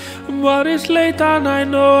 but it's late and I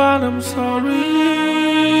know and I'm sorry.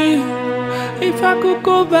 If I could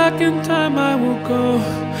go back in time, I would go.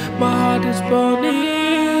 My heart is burning.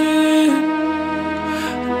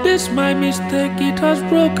 This my mistake, it has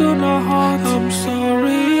broken her heart. I'm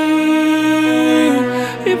sorry.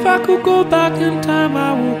 If I could go back in time,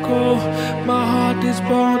 I would go. My heart is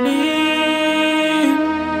burning.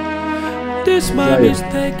 This my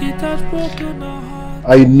mistake, it has broken her heart.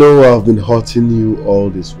 I know I've been hurting you all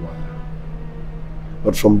this while.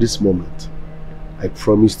 But from this moment, I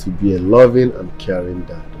promise to be a loving and caring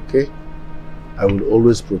dad, okay? I will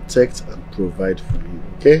always protect and provide for you,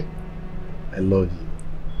 okay? I love you.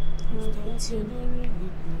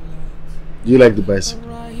 Do you like the bicycle?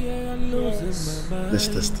 Yes. Let's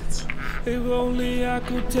test it. If only I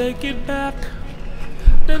could take it back,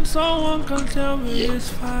 then someone can tell me it's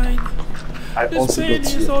fine. I This also pain got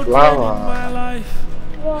is you so a draining flower. my life.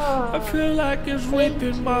 Wow. I feel like it's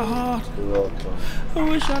ripping my heart. You're welcome. I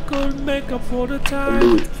wish I could make up for the I'll do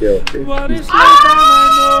time, it care, okay? but it's late and I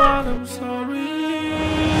know and I'm sorry.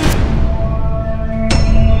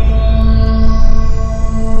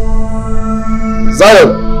 Zion!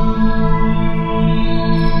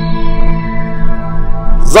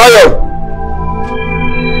 Zion!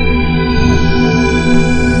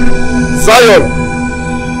 Zion!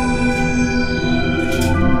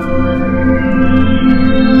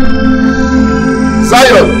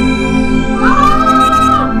 Zion!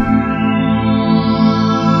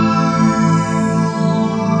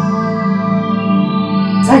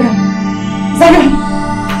 Zion! Zion!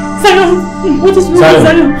 Zion! What is wrong with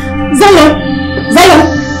Zion? Zion! Zion!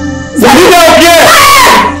 Zion!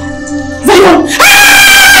 Zion!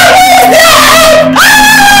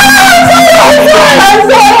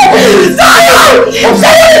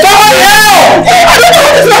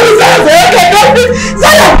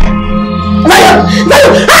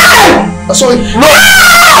 Sorry, no!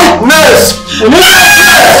 Nurse!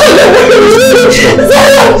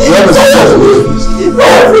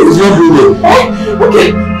 It's not breathing. Okay.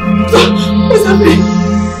 What's happening?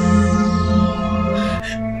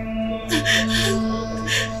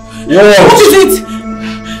 Yeah. What is it?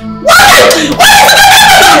 What is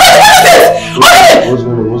What's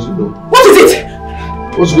going on? What's going on? What is it?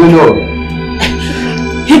 What's going on?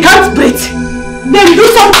 He can't breathe. Then do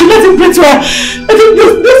something. Let him breathe well. Let him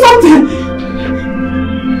do something.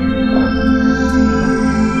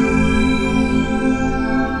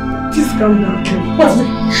 Just calm down. What's it?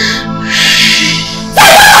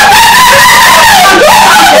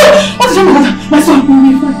 What's wrong with my son?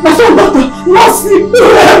 My son, doctor. Mercy.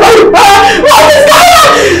 What is going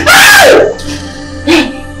on?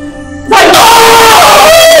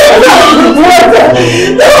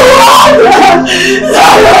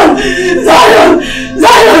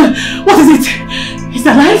 Zion! What is it? He's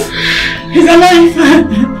alive? He's alive!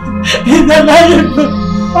 He's alive!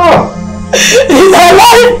 Oh! He's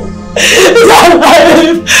alive! He's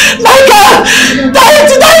alive! Michael! Tell him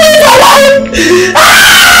to die! He's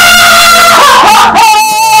alive!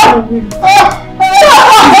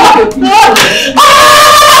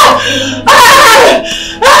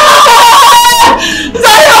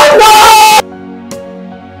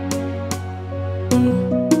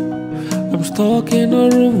 I'm stuck in a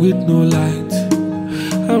room with no light.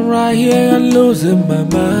 I'm right here and losing my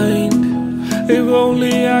mind. If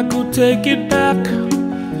only I could take it back,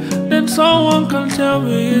 then someone can tell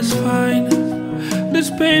me it's fine. This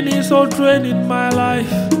pain is so draining my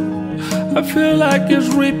life. I feel like it's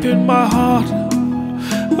ripping my heart.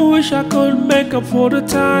 I wish I could make up for the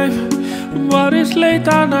time, but it's late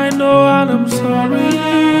and I know and I'm sorry.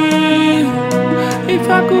 If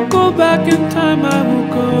I could go back in time, I would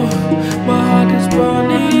go. My heart is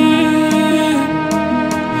burning.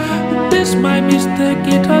 This my mistake,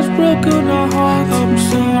 it has broken her heart. I'm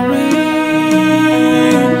sorry.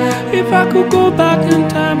 If I could go back in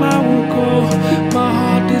time, I would go. My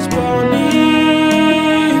heart is burning.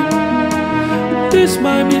 This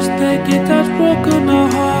my mistake, it has broken her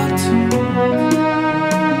heart.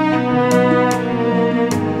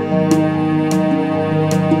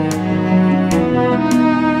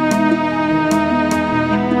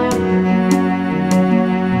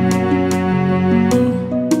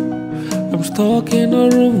 stuck in a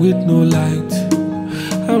room with no light.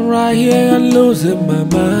 I'm right here and losing my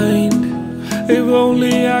mind. If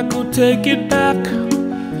only I could take it back,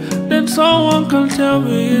 then someone can tell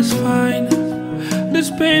me it's fine.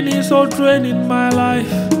 This pain is so draining my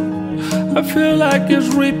life. I feel like it's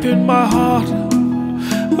ripping my heart.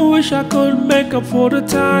 I wish I could make up for the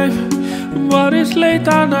time, but it's late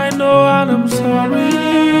and I know and I'm sorry.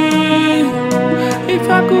 If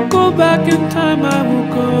I could go back in time, I would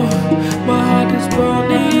go. My heart is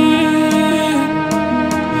burning.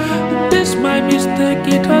 This my mistake,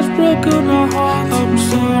 it has broken our heart. I'm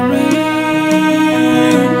sorry.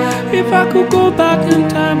 If I could go back in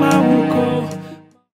time, I would